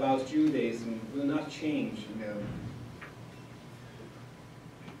perception about Judaism will not change.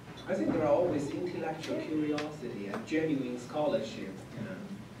 I think there are always intellectual curiosity and genuine scholarship.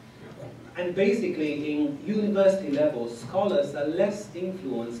 And basically, in university level, scholars are less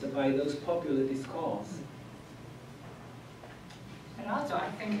influenced by those popular discourse. And also, I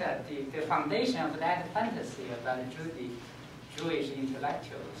think that the foundation of that fantasy about Jewish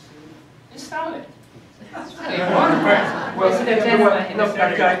intellectuals is solid. That's really important. Well,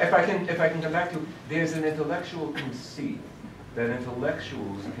 if I can come back to, there's an intellectual conceit that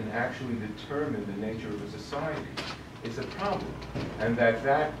intellectuals can actually determine the nature of a society. It's a problem, and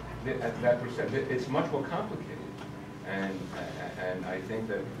it's much more complicated. And I think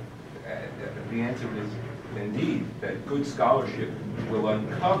that the answer is indeed that good scholarship will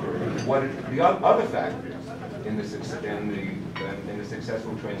uncover what the other factors in the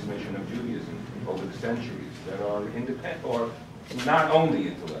successful transmission of Judaism over the centuries that are independent, or not only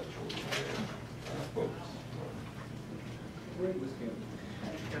intellectual folks.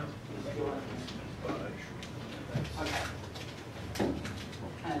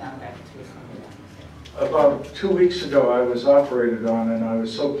 About 2 weeks ago, I was operated on, and I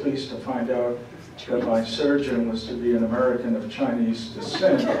was so pleased to find out that my surgeon was to be an American of Chinese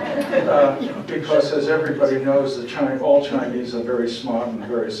descent, because as everybody knows, all Chinese are very smart and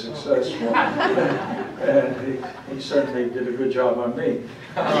very successful, and he certainly did a good job on me.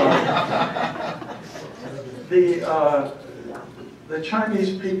 The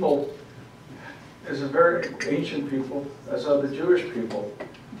Chinese people is a very ancient people, as are the Jewish people.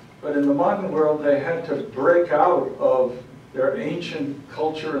 But in the modern world, they had to break out of their ancient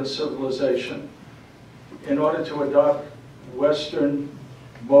culture and civilization in order to adopt Western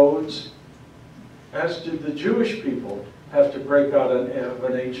modes, as did the Jewish people have to break out of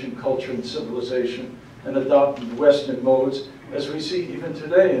an ancient culture and civilization and adopt Western modes, as we see even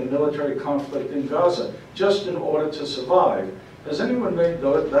today in military conflict in Gaza, just in order to survive. Has anyone made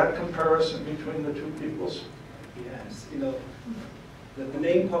that comparison between the two peoples? Yes, the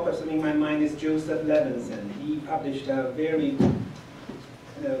name pops up in my mind is Joseph Levinson. He published a very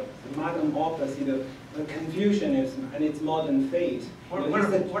modern opus, Confucianism and its Modern Fate.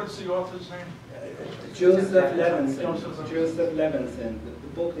 What is the author's name? Joseph Levinson. Joseph Levinson. The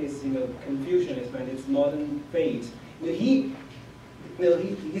book is Confucianism and its Modern Fate. He's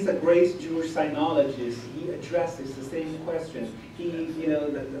a great Jewish sinologist. He addresses the same question.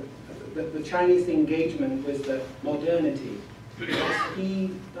 The Chinese engagement with the modernity. He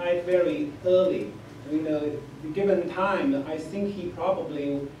died very early. Given time, I think he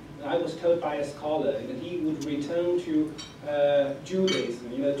probably, I was told by a scholar, that he would return to Judaism,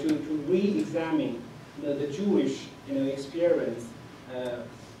 to re-examine the Jewish experience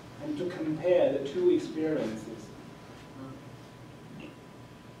and to compare the two experiences.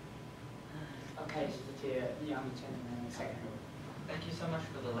 Okay, thank you so much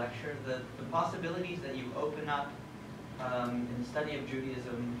for the lecture. The possibilities that you open up in the study of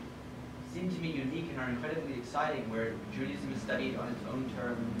Judaism seem to me unique and are incredibly exciting, where Judaism is studied on its own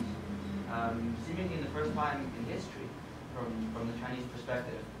terms, seemingly in the first time in history from the Chinese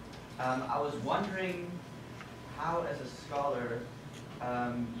perspective. I was wondering how, as a scholar,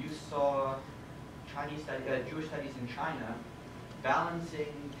 you saw Jewish studies in China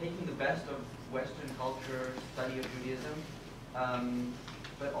balancing, taking the best of Western culture, study of Judaism,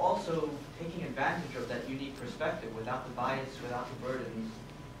 but also taking advantage of that unique perspective without the bias, without the burdens.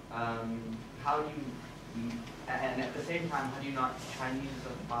 How do you, and at the same time, how do you not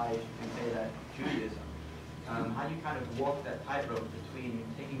Chinese-ify, you can say that, Judaism? How do you kind of walk that tightrope between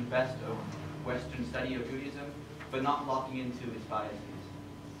taking the best of Western study of Judaism, but not locking into its biases?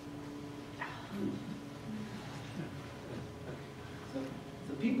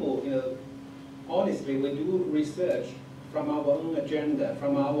 So people, honestly, we do research from our own agenda,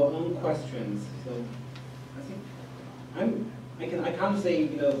 from our own questions. So I think I can't say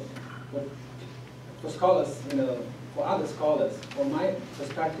for scholars, for other scholars, from my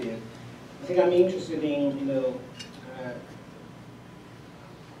perspective, I think I'm interested in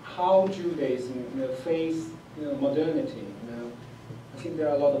how Judaism face modernity. I think there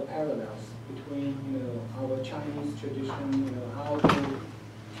are a lot of parallels between our Chinese tradition, how to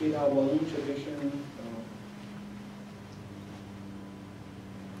treat our own tradition.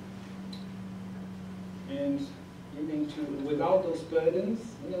 And without those burdens,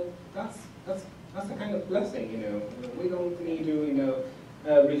 that's a kind of blessing. We don't need to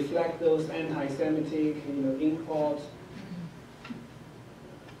reflect those anti-Semitic imports.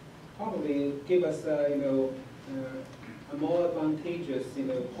 Probably give us a more advantageous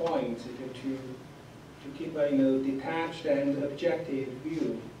point to keep a detached and objective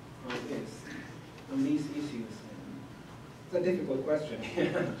view on these issues. It's a difficult question.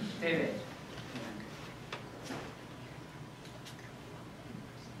 David.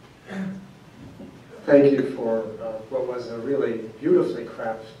 Thank you for what was a really beautifully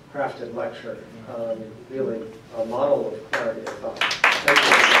crafted lecture. Really a model of clarity, I thought. Thank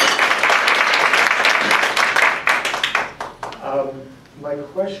you. My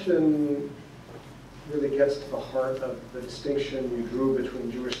question really gets to the heart of the distinction you drew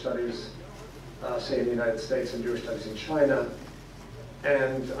between Jewish studies, say in the United States, and Jewish studies in China.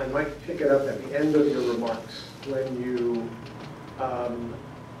 And I might pick it up at the end of your remarks when you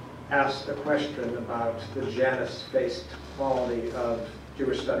asked a question about the Janus-based quality of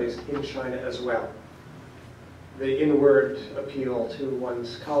Jewish studies in China as well. The inward appeal to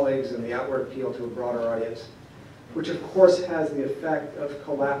one's colleagues and the outward appeal to a broader audience, which of course has the effect of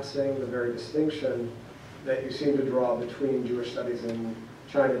collapsing the very distinction that you seem to draw between Jewish studies in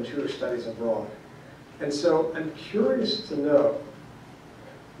China and Jewish studies abroad. And so I'm curious to know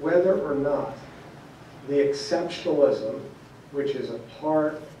whether or not the exceptionalism, which is a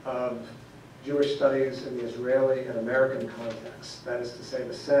part of Jewish studies in the Israeli and American context, that is to say,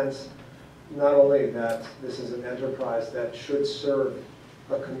 the sense not only that this is an enterprise that should serve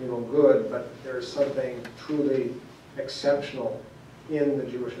a communal good, but there is something truly exceptional in the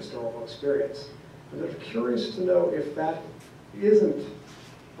Jewish historical experience. And I'm curious to know if that isn't,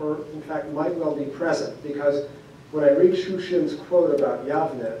 or in fact might well be present, because when I read Shushin's quote about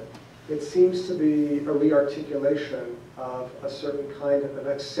Yavne, it seems to be a rearticulation of a certain kind of an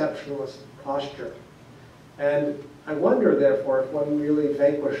exceptionalist posture. And I wonder, therefore, if one really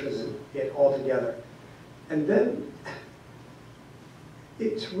vanquishes it altogether. And then,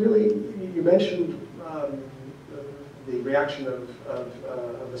 it's really, you mentioned the reaction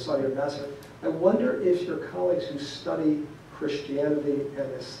of the Saudi ambassador. I wonder if your colleagues who study Christianity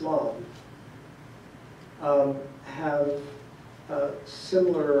and Islam have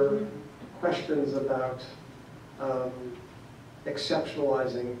similar questions about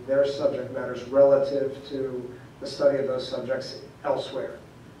exceptionalizing their subject matters relative to the study of those subjects elsewhere.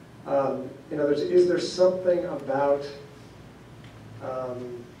 In other words, is there something about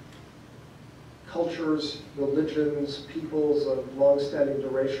cultures, religions, peoples of long-standing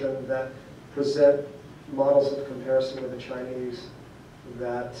duration that present models of comparison with the Chinese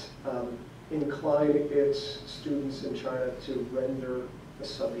that incline its students in China to render the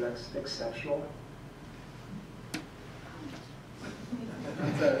subjects exceptional?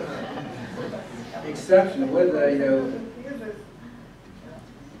 Exceptional, whether,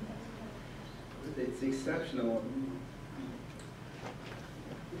 it's exceptional.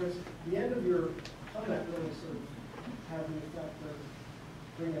 Because the end of your comment really sort of had the effect of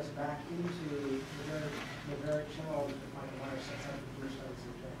bring us back into the very channel that defined why our sense of the Jewish studies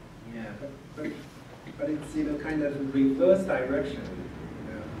in China. Yeah, but it's kind of reverse direction.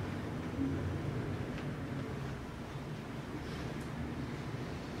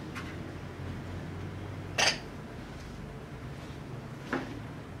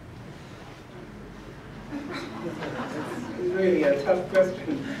 It's really a tough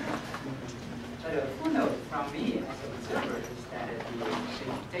question. But a footnote from me as an observer is that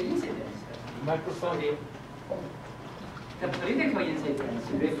the incidents, the political incidents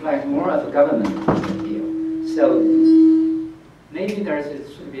reflect more of a government point of view. So maybe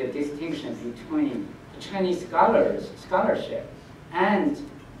should be a distinction between the Chinese scholarship and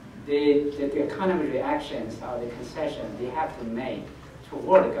the economic reactions or the concession they have to make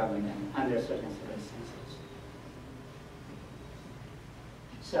toward the government under certain circumstances.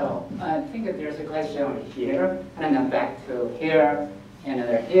 So I think that there's a question over here, and then back to here,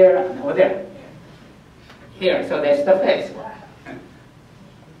 another here, and over there. Here, so that's the fixed one.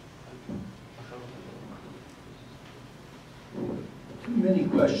 Too many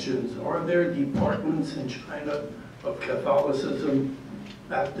questions. Are there departments in China of Catholicism,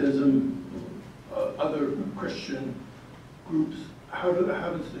 Baptism, other Christian groups? How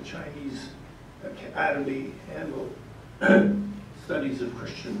does the Chinese Academy handle studies of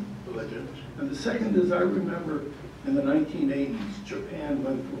Christian religion? And the second is, I remember in the 1980s, Japan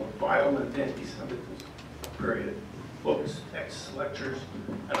went through a violent anti-Semitism period, books, texts, lectures,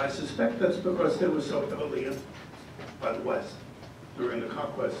 and I suspect that's because they were so heavily influenced by the West during the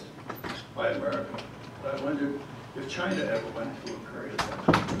conquest by America. But I wondered if China ever went through a period of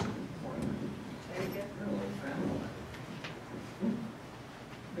that.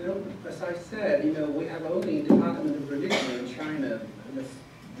 As I said, we have only Department of Religion in China.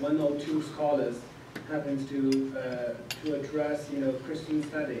 One or two scholars happens to address, Christian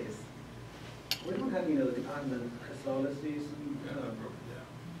studies. We don't have, Department of Catholicism. No.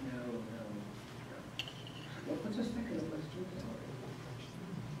 What's the second question?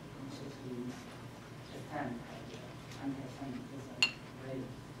 Japan, anti-Semitism, rape,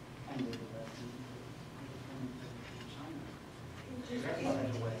 and the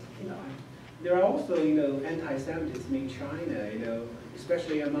there are also, anti-Semitism in China,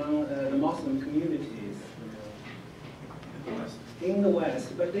 especially among the Muslim communities in the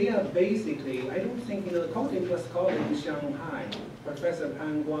West. But they are basically, I don't think, according to a scholar in Shanghai, Professor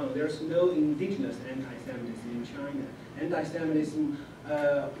Pan Guang, there's no indigenous anti-Semitism in China. Anti-Semitism,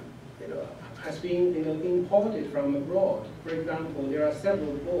 has been, imported from abroad. For example, there are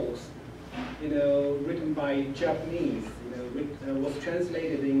several books, written by Japanese, was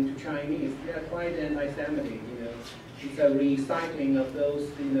translated into Chinese. They are quite anti-Semitic, It's a recycling of those,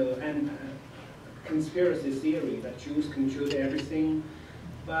 conspiracy theory that Jews control everything,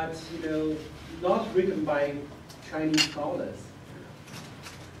 but, not written by Chinese scholars.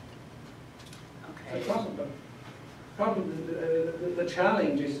 Okay. probably the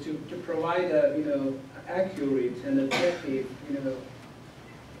challenge is to provide a accurate and objective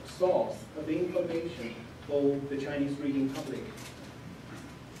source of information for the Chinese reading public.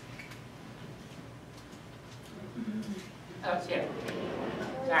 Oh, yeah.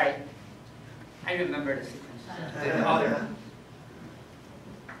 Sorry. I remember the sequence.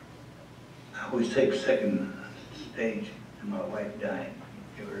 I always take second stage to my wife Diane.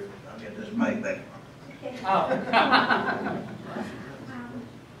 Give her, I'll get this mic back. Oh.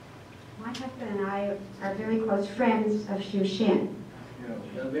 My husband and I are very close friends of Xu Xin.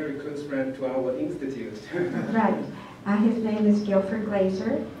 A very close friend to our institute. Right. His name is Guilford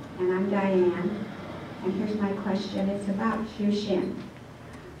Glazer, and I'm Diane. And here's my question. It's about Xu Xin.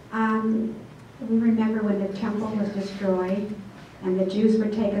 We remember when the temple was destroyed and the Jews were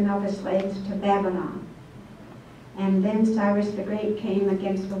taken off as slaves to Babylon. And then Cyrus the Great came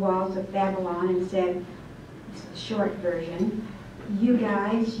against the walls of Babylon and said, short version, you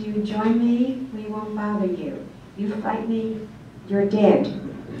guys, you join me, we won't bother you. You fight me, you're dead.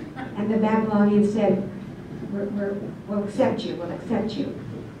 And the Babylonians said, we'll accept you, we'll accept you.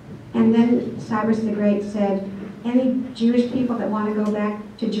 And then Cyrus the Great said, any Jewish people that want to go back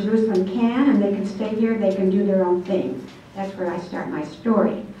to Jerusalem can, and they can stay here, they can do their own thing. That's where I start my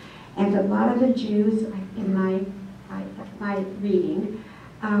story. And a lot of the Jews in my reading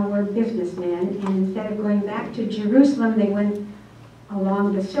were businessmen, and instead of going back to Jerusalem, they went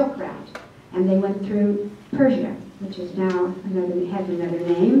along the Silk Route, and they went through Persia, which is now has another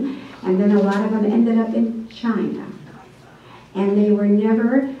name, and then a lot of them ended up in China. And they were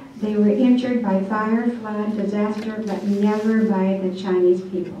injured by fire, flood, disaster, but never by the Chinese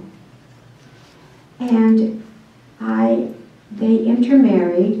people. And they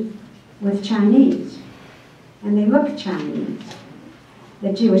intermarried with Chinese, and they look Chinese,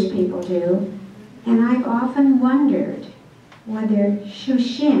 the Jewish people do, and I've often wondered whether Xu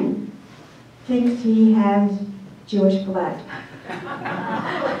Xin thinks he has Jewish blood.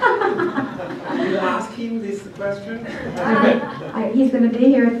 You ask him this question? He's going to be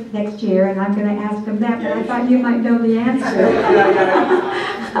here next year, and I'm going to ask him that, but I thought you might know the answer.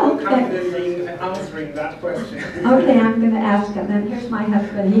 He's more confident in answering that question. Okay, I'm going to ask him. And here's my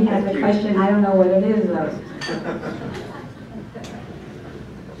husband. He has a question. I don't know what it is, though.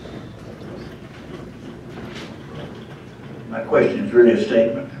 My question is really a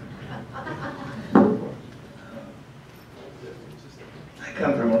statement. I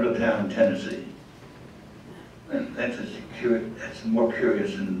come from a little town in Tennessee, and that's more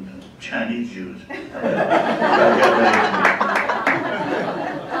curious than Chinese Jews.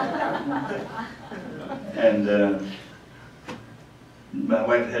 And my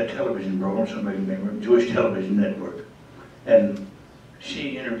wife had a television program, somebody remember, Jewish Television Network, and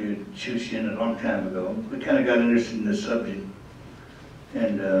she interviewed Xu Xin a long time ago. We kind of got interested in this subject,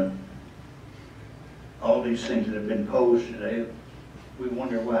 and all these things that have been posed today, we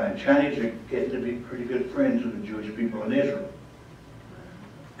wonder why. Chinese are getting to be pretty good friends with the Jewish people in Israel.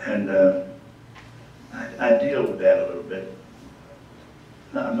 And I deal with that a little bit.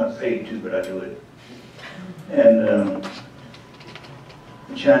 I'm not paid to, but I do it. And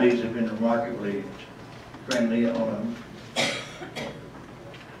the Chinese have been remarkably friendly on a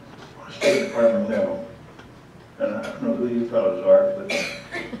State Department level. And I don't know who you fellows are, but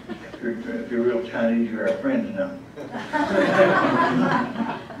if you're real Chinese, you're our friends now.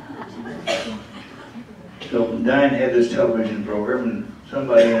 So Diane had this television program, and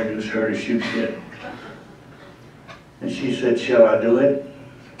somebody introduced her to Xu Xin. And she said, shall I do it?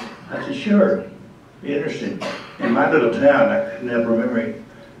 I said, sure, be interesting. In my little town, I could never remember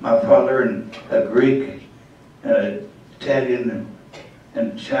my father and a Greek and an Italian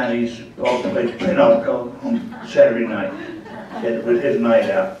and Chinese all played pinochle on Saturday night. It was his night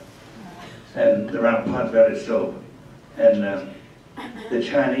out, and around a pot-bellied stove. And the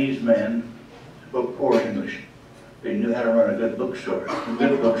Chinese man spoke poor English, but he knew how to run a good bookstore,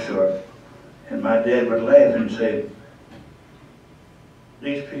 And my dad would laugh and say,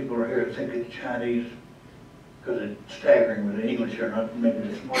 these people are here thinking Chinese because it's staggering with the English are not maybe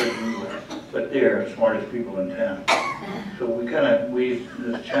the smartest people, but they're the smartest people in town. So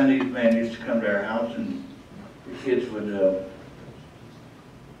the Chinese man used to come to our house, and the kids would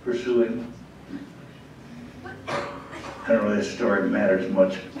pursue him. I don't know if this story matters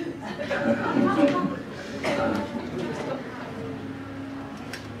much.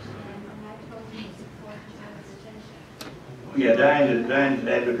 Yeah, Diane's an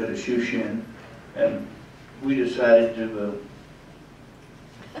advocate of Xu Xin, and we decided to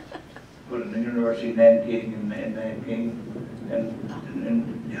go to the University of Nanjing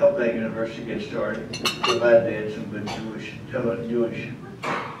and help that university get started. Provided they had some good Jewish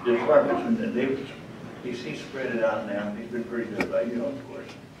departments, and he spread it out now. He's been pretty good about you, of course.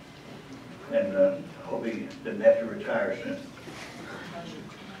 And I hope he doesn't have to retire soon.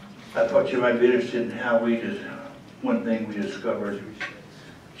 I thought you might be interested in how one thing we discovered,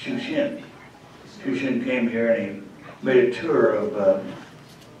 Xu Xin. Xu Xin came here and he made a tour of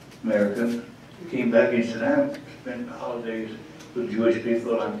America. He came back and he said, I've spent holidays with Jewish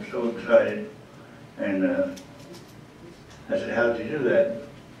people, I'm so excited. And I said, how did you do that?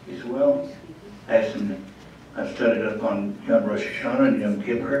 He said, well, I asked him, I studied up on Yom Rosh Hashanah and Yom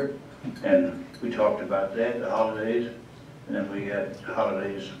Kippur, and we talked about that, the holidays, and then we had the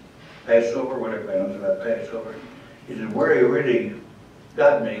holidays, Passover, what everybody knows about Passover. He said, where he really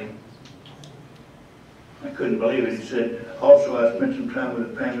got me, I couldn't believe it. He said, also I spent some time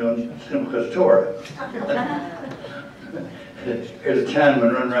with the family on Simchas Torah. Here's a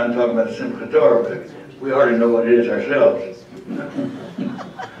Chinaman running around talking about Simchas Torah, but we already know what it is ourselves.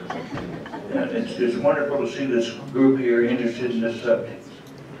 It's wonderful to see this group here interested in this subject.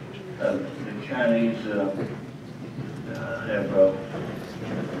 The Chinese have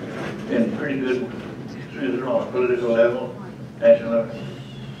been pretty good on a political level, national level.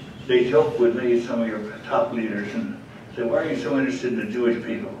 They joke with me, some of your top leaders, and say, why are you so interested in the Jewish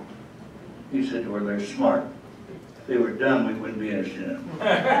people? He said, well, they're smart. If they were dumb, we wouldn't be interested in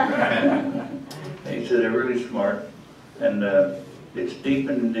them. He said, they're really smart, and it's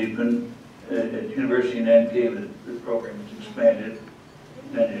deepened and deepened. At University of Nanjing, the program has expanded.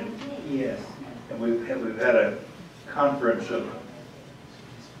 Yes. And we've had a conference of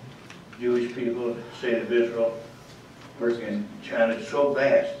Jewish people, the state of Israel, working in China. It's so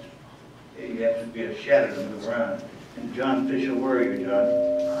vast, you have to be a shadow to move around. And John Fisher, where are you, John?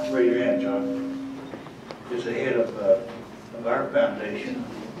 Raise your hand, John. Is the head of our foundation.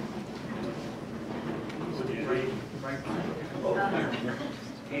 Would you read? Oh.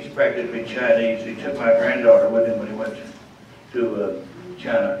 He's practically Chinese. He took my granddaughter with him when he went to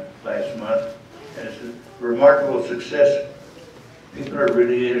China last month. And it's a remarkable success. People are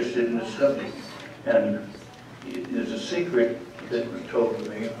really interested in the subject. And there's a secret that was told to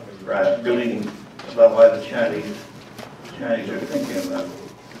me, right, believing about why the Chinese are thinking about it.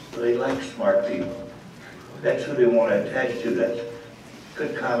 They like smart people. That's who they want to attach to. That's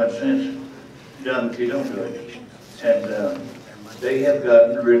good common sense. Done if you don't do it. And they have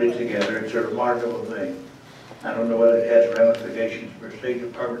gotten really together. It's a remarkable thing. I don't know whether it has ramifications for State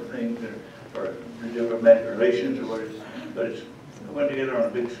Department things or diplomatic relations or what it is, but it's went together on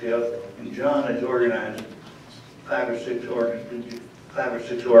a big scale. And John has organized 5 or 6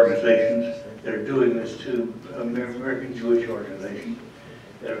 organizations that are doing this too, American Jewish organizations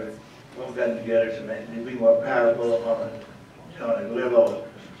that have all gotten together to be more powerful on a level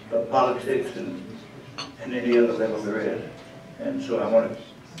of politics and any other level there is. And so I want to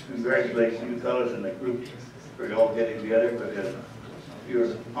congratulate you fellows in the group for you all getting together because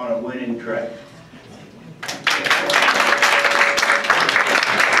you're on a winning track.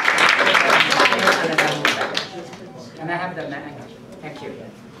 Can I have the mic? Thank you.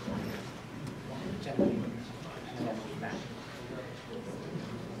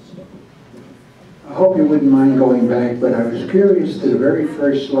 I hope you wouldn't mind going back, but I was curious to the very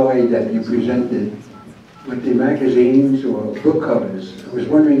first slide that you presented with the magazines or book covers. I was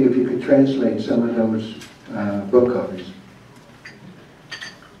wondering if you could translate some of those book covers.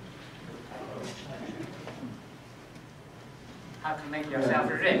 How to make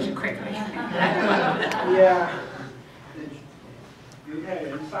yourself rich quickly. Yeah. 犹太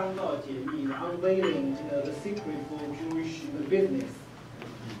人商道解密 unveiling the secret for Jewish business.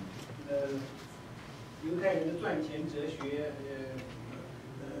 犹太人的赚钱哲学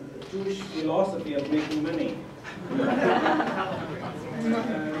Jewish philosophy of making money.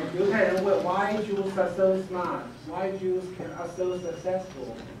 犹太人问 why Jews are so smart, why Jews are so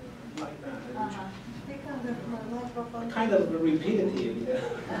successful, like that. Kind of repetitive.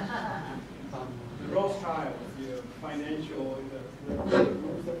 The Rothschilds, financial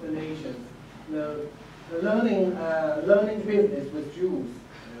groups of the nation, the learning business with Jews.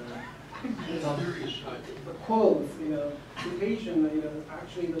 The quotes, citation,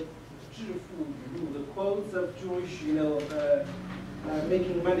 actually the 致富语录, the quotes of Jewish,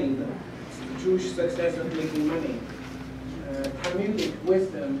 making money, the Jewish success of making money, Talmudic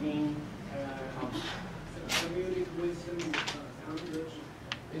wisdom in Talmudic wisdom,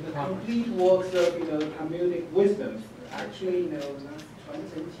 the complete works of Talmudic wisdoms. Actually, 传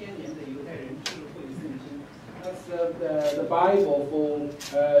承千年的犹太人智慧圣经 That's the Bible for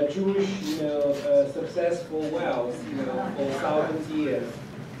Jewish, successful wealth, for thousands of years.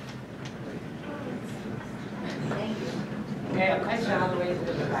 Thank you. Okay, a question all the way to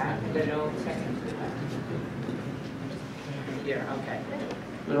the back, the row second to the back. Here, okay.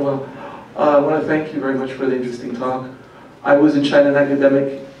 Well, I want to thank you very much for the interesting talk. I was in China in an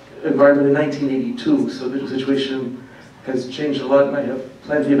academic environment in 1982, so the situation has changed a lot, and I have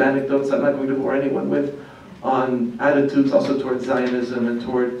plenty of anecdotes I'm not going to bore anyone with on attitudes also towards Zionism and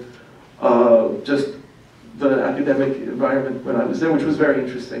toward just the academic environment when I was there, which was very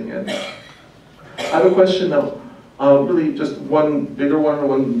interesting. And I have a question though, really just one bigger one or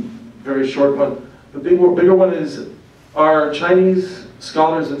one very short one. The bigger one is, are Chinese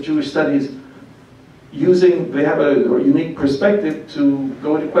scholars of Jewish studies they have a unique perspective to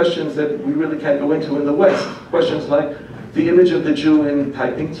go into questions that we really can't go into in the West. Questions like the image of the Jew in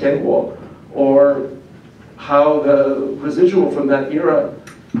Taiping Tianguo, or how the residual from that era,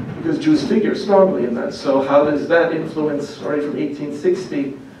 because Jews figure strongly in that, so how does that influence already from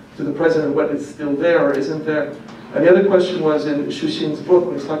 1860 to the present, what is still there or isn't there? And the other question was in Xu Xin's book,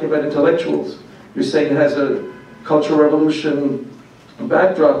 when he's talking about intellectuals, you're saying it has a Cultural Revolution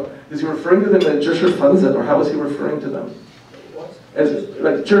backdrop. Is he referring to them as Zhishe Fanzi, or how is he referring to them? What? As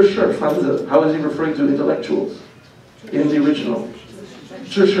like Zhishe Fanzi, how is he referring to intellectuals in the original?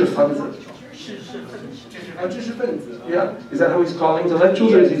 Zhishe Fanzi. Yeah, is that how he's calling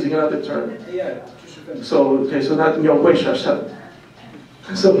intellectuals, or is he using another term? Yeah, so, okay, so that,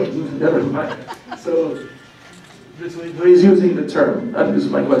 so, never mind. So he's using the term, that is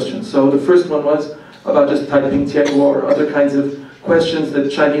my question. So the first one was about just Taiping Tianguo or other kinds of questions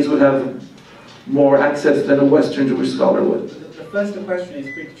that Chinese would have more access than a Western Jewish scholar would. The first question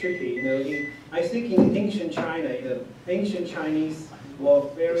is pretty tricky. I think in ancient China, ancient Chinese were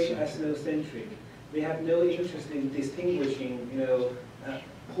very ethnocentric. They have no interest in distinguishing,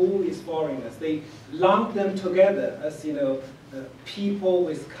 who is foreigners. They lump them together as, people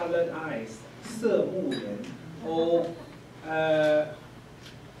with colored eyes, 色目人,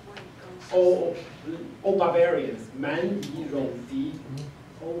 or barbarians, 蛮夷戎狄,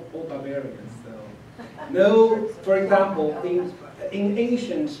 or barbarians. So, no, for example, in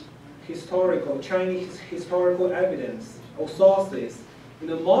ancient Chinese historical evidence or sources,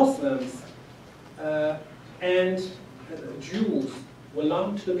 Muslims and Jews were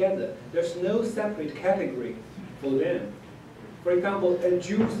lumped together. There's no separate category for them. For example,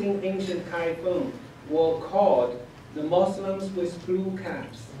 Jews in ancient Kaifeng were called the Muslims with blue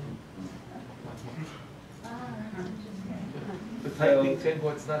caps. But Taiping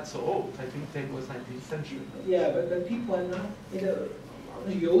Tianguo is not so old. Taiping Tianguo was 19th century. Yeah, but people are not,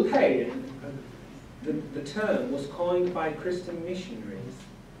 犹太人, the term was coined by Christian missionaries.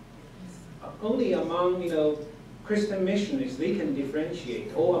 Only among, Christian missionaries they can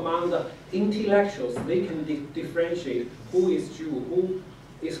differentiate, or among the intellectuals they can differentiate who is Jew, who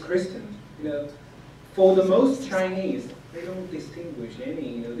is Christian. For the most Chinese, they don't distinguish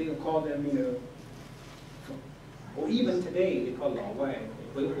any. They don't call them, or even today they call 老外,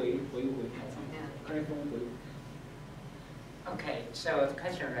 回回. Okay, so the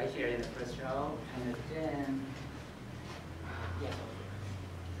question right here in the first row, and then yes.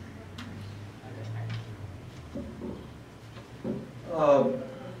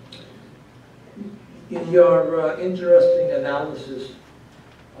 In your interesting analysis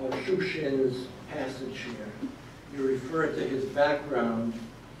of Xu Xin's passage here, you refer to his background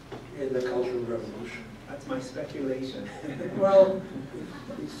in the Cultural Revolution. That's my speculation. Well,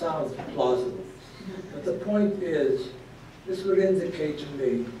 it sounds plausible. But the point is, this would indicate to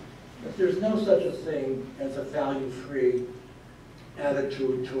me that there's no such a thing as a value-free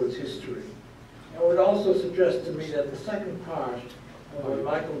attitude towards history. It would also suggest to me that the second part of what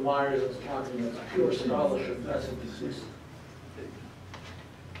Michael Myers was talking about, pure scholarship, doesn't exist.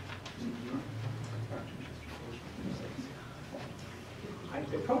 I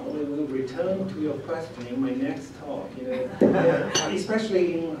probably will return to your question in my next talk.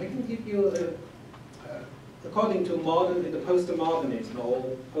 Especially, I can give you, according to the postmodernism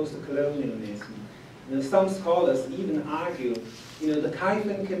or post-colonialism, some scholars even argue, the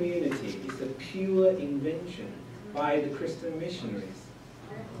Kaifeng community is a pure invention by the Christian missionaries.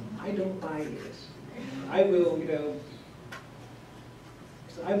 I don't buy it. I will,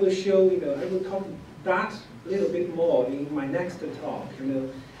 so I will show, I will talk that a little bit more in my next talk.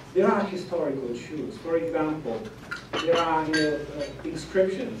 There are historical truths. For example, there are,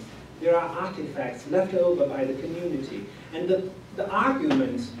 inscriptions. There are artifacts left over by the community, and the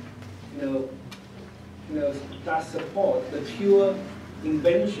arguments, that support the pure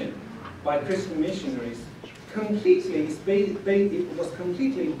invention by Christian missionaries it was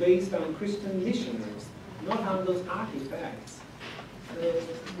completely based on Christian missionaries, not on those artifacts.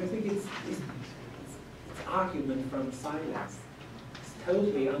 I think it's argument from silence. It's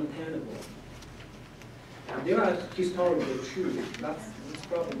totally untenable. There are historical truths. That's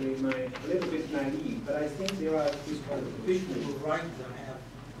probably a little bit naive, but I think there are historical truths. People write them have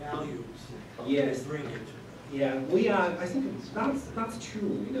values. Yes. Bring it. Yeah, we are. I think that's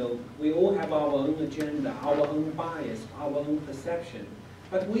true. You know, we all have our own agenda, our own bias, our own perception.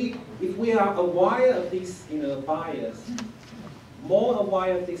 But if we are aware of these, bias, more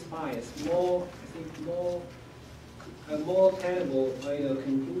aware of this bias, more tenable,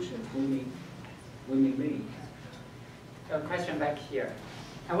 conclusions we may make. A question back here.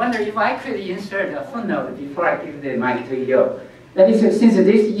 I wonder if I could insert a footnote before I give the mic to you. That is, since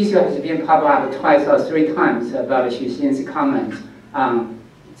this issue has been popped up twice or three times about Xu Xin's comment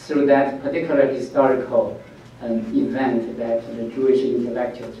through that particular historical event that the Jewish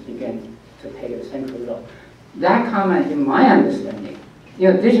intellectuals began to take a central role. That comment, in my understanding,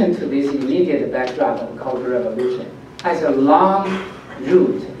 in addition to this immediate backdrop of the Cultural Revolution, has a long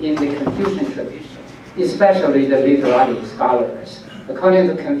root in the Confucian tradition, especially the literary scholars. According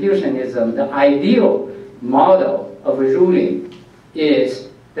to Confucianism, the ideal model of ruling is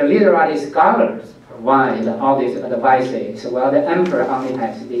the literary scholars provide all these advices, while the emperor only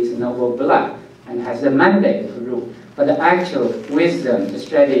has this noble blood and has the mandate to rule. But the actual wisdom, the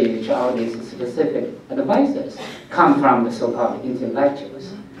strategy, all these specific advices come from the so-called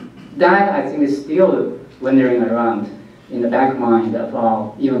intellectuals. That, I think, is still wandering around in the back mind of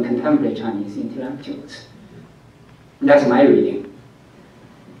all, even contemporary Chinese intellectuals. That's my reading.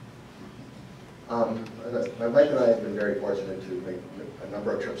 My wife and I have been very fortunate to make a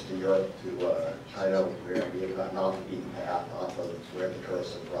number of trips to Europe, to China, where we have gotten off the beaten path, off of where the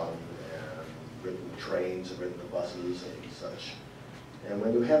tourists have run, and ridden the trains and ridden the buses and such. And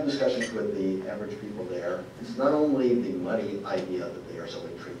when you have discussions with the average people there, it's not only the money idea that they are so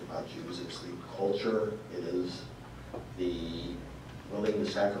intrigued about Jews, it's the culture, it is the willing to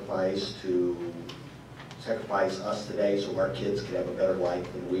sacrifice us today so our kids can have a better life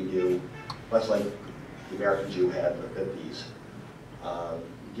than we do, much like the American Jew had in the 50s.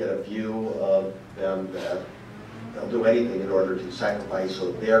 Get a view of them that they'll do anything in order to sacrifice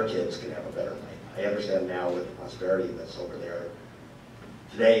so their kids can have a better life. I understand now with the prosperity that's over there,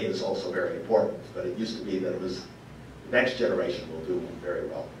 today is also very important, but it used to be that it was the next generation will do very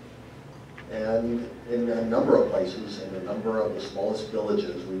well. And in a number of places, in a number of the smallest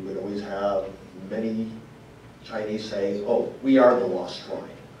villages, we would always have many Chinese say, oh, we are the lost tribe.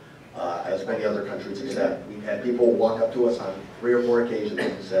 As many other countries have said. We've had people walk up to us on 3 or 4 occasions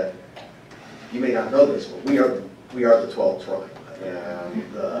and said, you may not know this, but we are the 12th tribe.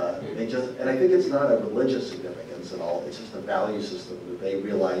 And I think it's not a religious significance at all, it's just a value system that they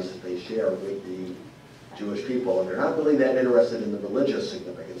realize that they share with the Jewish people, and they're not really that interested in the religious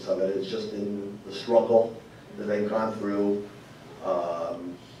significance of it, it's just in the struggle that they've gone through,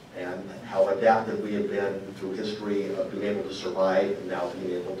 and how adaptive we have been through history of being able to survive and now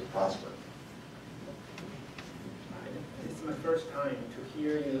being able to prosper. It's my first time to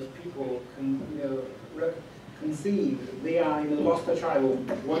hear people conceive they are lost a tribe, or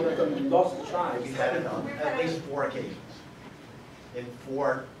one of them lost a tribe. We've had it on at least 4 occasions in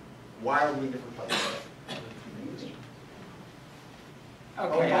 4 wildly different places.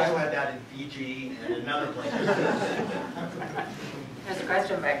 Okay. We also had that in Fiji and in other places. There's a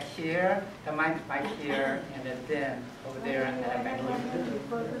question back here, the mic back here, and then over there, and then back here.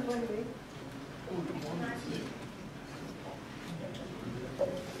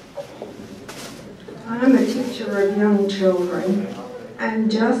 I'm a teacher of young children, and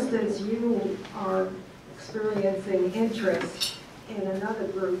just as you are experiencing interest in another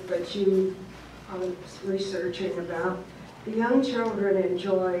group that you are researching about, the young children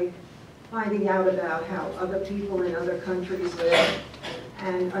enjoy finding out about how other people in other countries live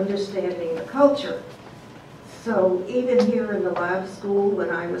and understanding the culture. So even here in the lab school, when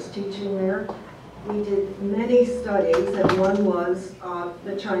I was teaching there, we did many studies, and one was of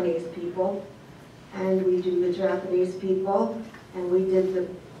the Chinese people, and we do the Japanese people, and we did the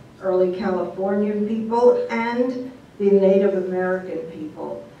early Californian people, and the Native American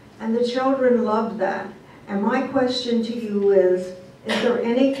people. And the children loved that. And my question to you is there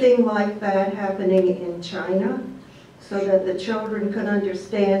anything like that happening in China so that the children can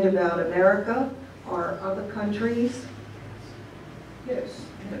understand about America or other countries? Yes,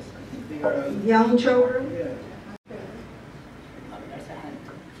 yes. I think they are, young children? Yeah.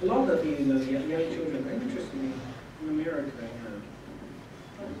 A lot of young children are interested in America.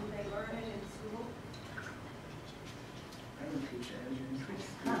 Do they learn it in school?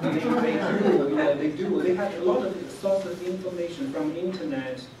 They do. They have a lot of sources of information from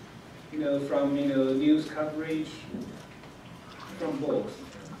internet, from news coverage, from books.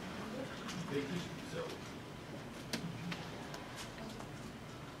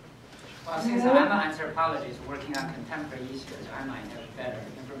 Well, since I'm an anthropologist working on contemporary issues, I might have better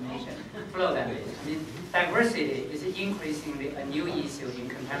information flow than this. I mean, diversity is increasingly a new issue in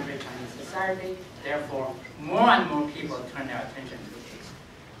contemporary Chinese society. Therefore, more and more people turn their attention to this.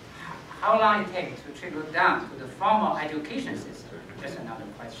 How long it takes to trickle down to the formal education system? That's another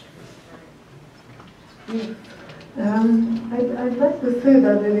question. I'd like to say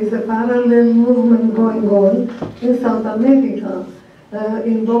that there is a parallel movement going on in South America.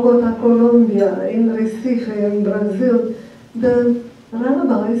 In Bogota, Colombia, in Recife, in Brazil, the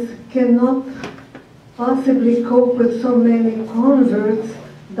rabbis cannot possibly cope with so many converts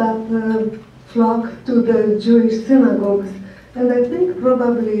that flock to the Jewish synagogues. And I think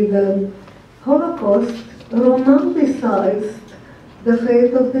probably the Holocaust romanticized the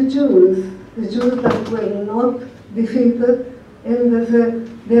fate of the Jews that were not defeated, and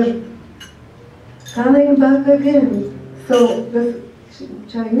they're coming back again. So the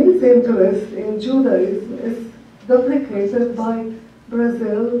Chinese interest in Judaism is duplicated by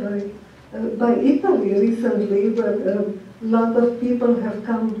Brazil, by Italy recently, where a lot of people have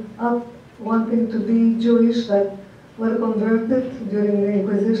come up wanting to be Jewish that were converted during the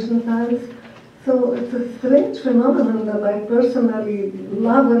Inquisition times. So it's a strange phenomenon that I personally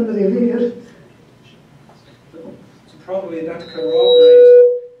love and revere. So probably that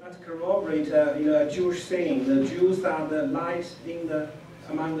corroborate a Jewish saying: the Jews are the light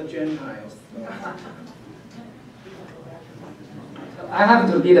among the Gentiles. So I have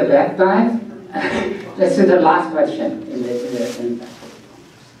to be the bad guy. Let's do the last question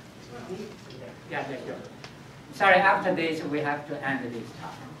Yeah, thank you. Sorry, after this we have to end this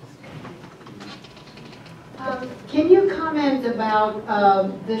talk. Can you comment about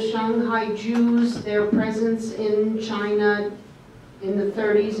the Shanghai Jews, their presence in China in the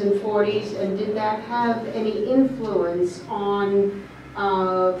 30s and 40s, and did that have any influence on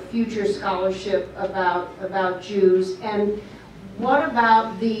future scholarship about Jews? And what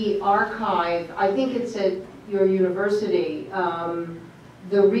about the archive? I think it's at your university,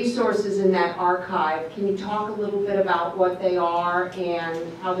 the resources in that archive. Can you talk a little bit about what they are and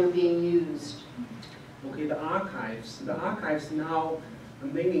how they're being used? Okay, the archives now are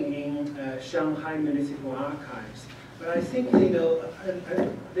mainly in Shanghai Municipal Archives. But I think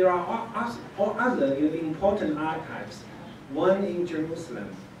there are other important archives. One in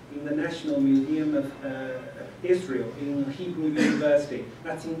Jerusalem, in the National Museum of Israel, in Hebrew University.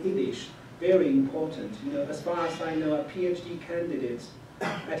 That's in Yiddish, very important. As far as I know, a PhD candidate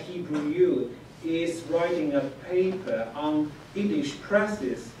at Hebrew U is writing a paper on Yiddish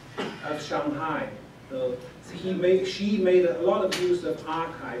presses of Shanghai. So she made a lot of use of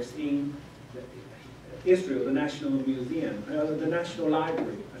archives in Israel, the National Museum, the National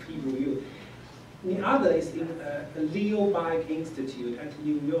Library of Hebrew U. The other is in the Leo Baeck Institute at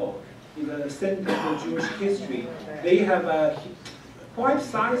New York, in the Center for Jewish History. They have a quite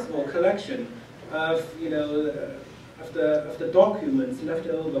sizable collection of the documents left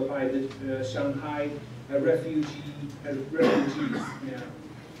over by the Shanghai refugees. Yeah.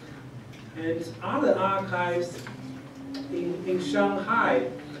 And other archives in Shanghai,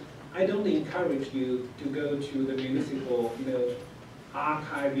 I don't encourage you to go to the municipal,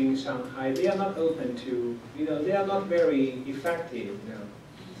 archive in Shanghai. They are not open to, they are not very effective,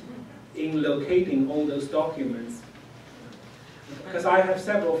 in locating all those documents. Because I have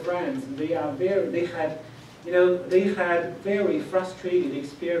several friends, they had very frustrated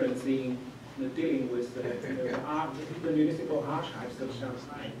experience in dealing with the municipal archives of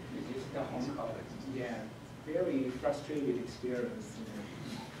Shanghai. Yeah, very frustrated experience.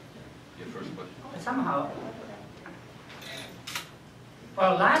 Your first question. Somehow,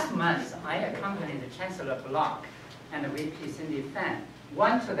 well, last month I accompanied Chancellor Bloch and VP Cindy Fan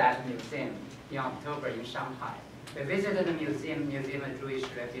went to that museum in October in Shanghai. We visited the Museum of Jewish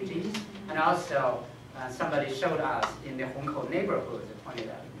Refugees, and also somebody showed us in the Hongkou neighborhood,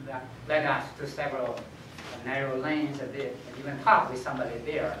 that led us to several narrow lanes and even talked with somebody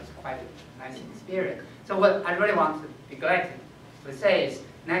there. It's quite a nice experience. So what I really want to be glad to say is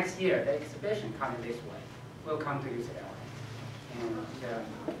next year the exhibition coming this way will come to UCLA. And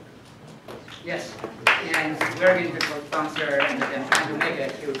yes, and we're going to sponsor and then trying to make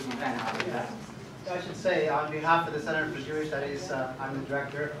a huge event out of that. I should say, on behalf of the Center for Jewish Studies, I'm the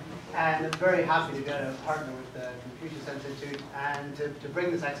director, and I'm very happy to get a partner with the Confucius Institute and to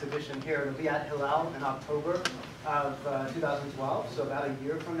bring this exhibition here. It'll be at Hillel in October of 2012, so about a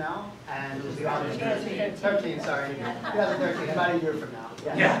year from now, and it'll be on 2013, sorry, 2013, about a year from now.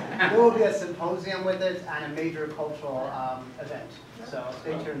 Yes. Yeah. There will be a symposium with it and a major cultural event, so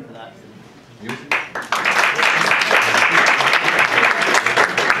stay tuned for that.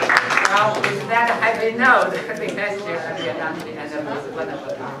 Well, with that happy note, because we are down to the end of this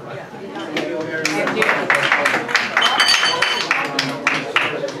wonderful talk. Thank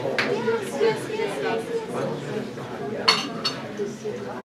you.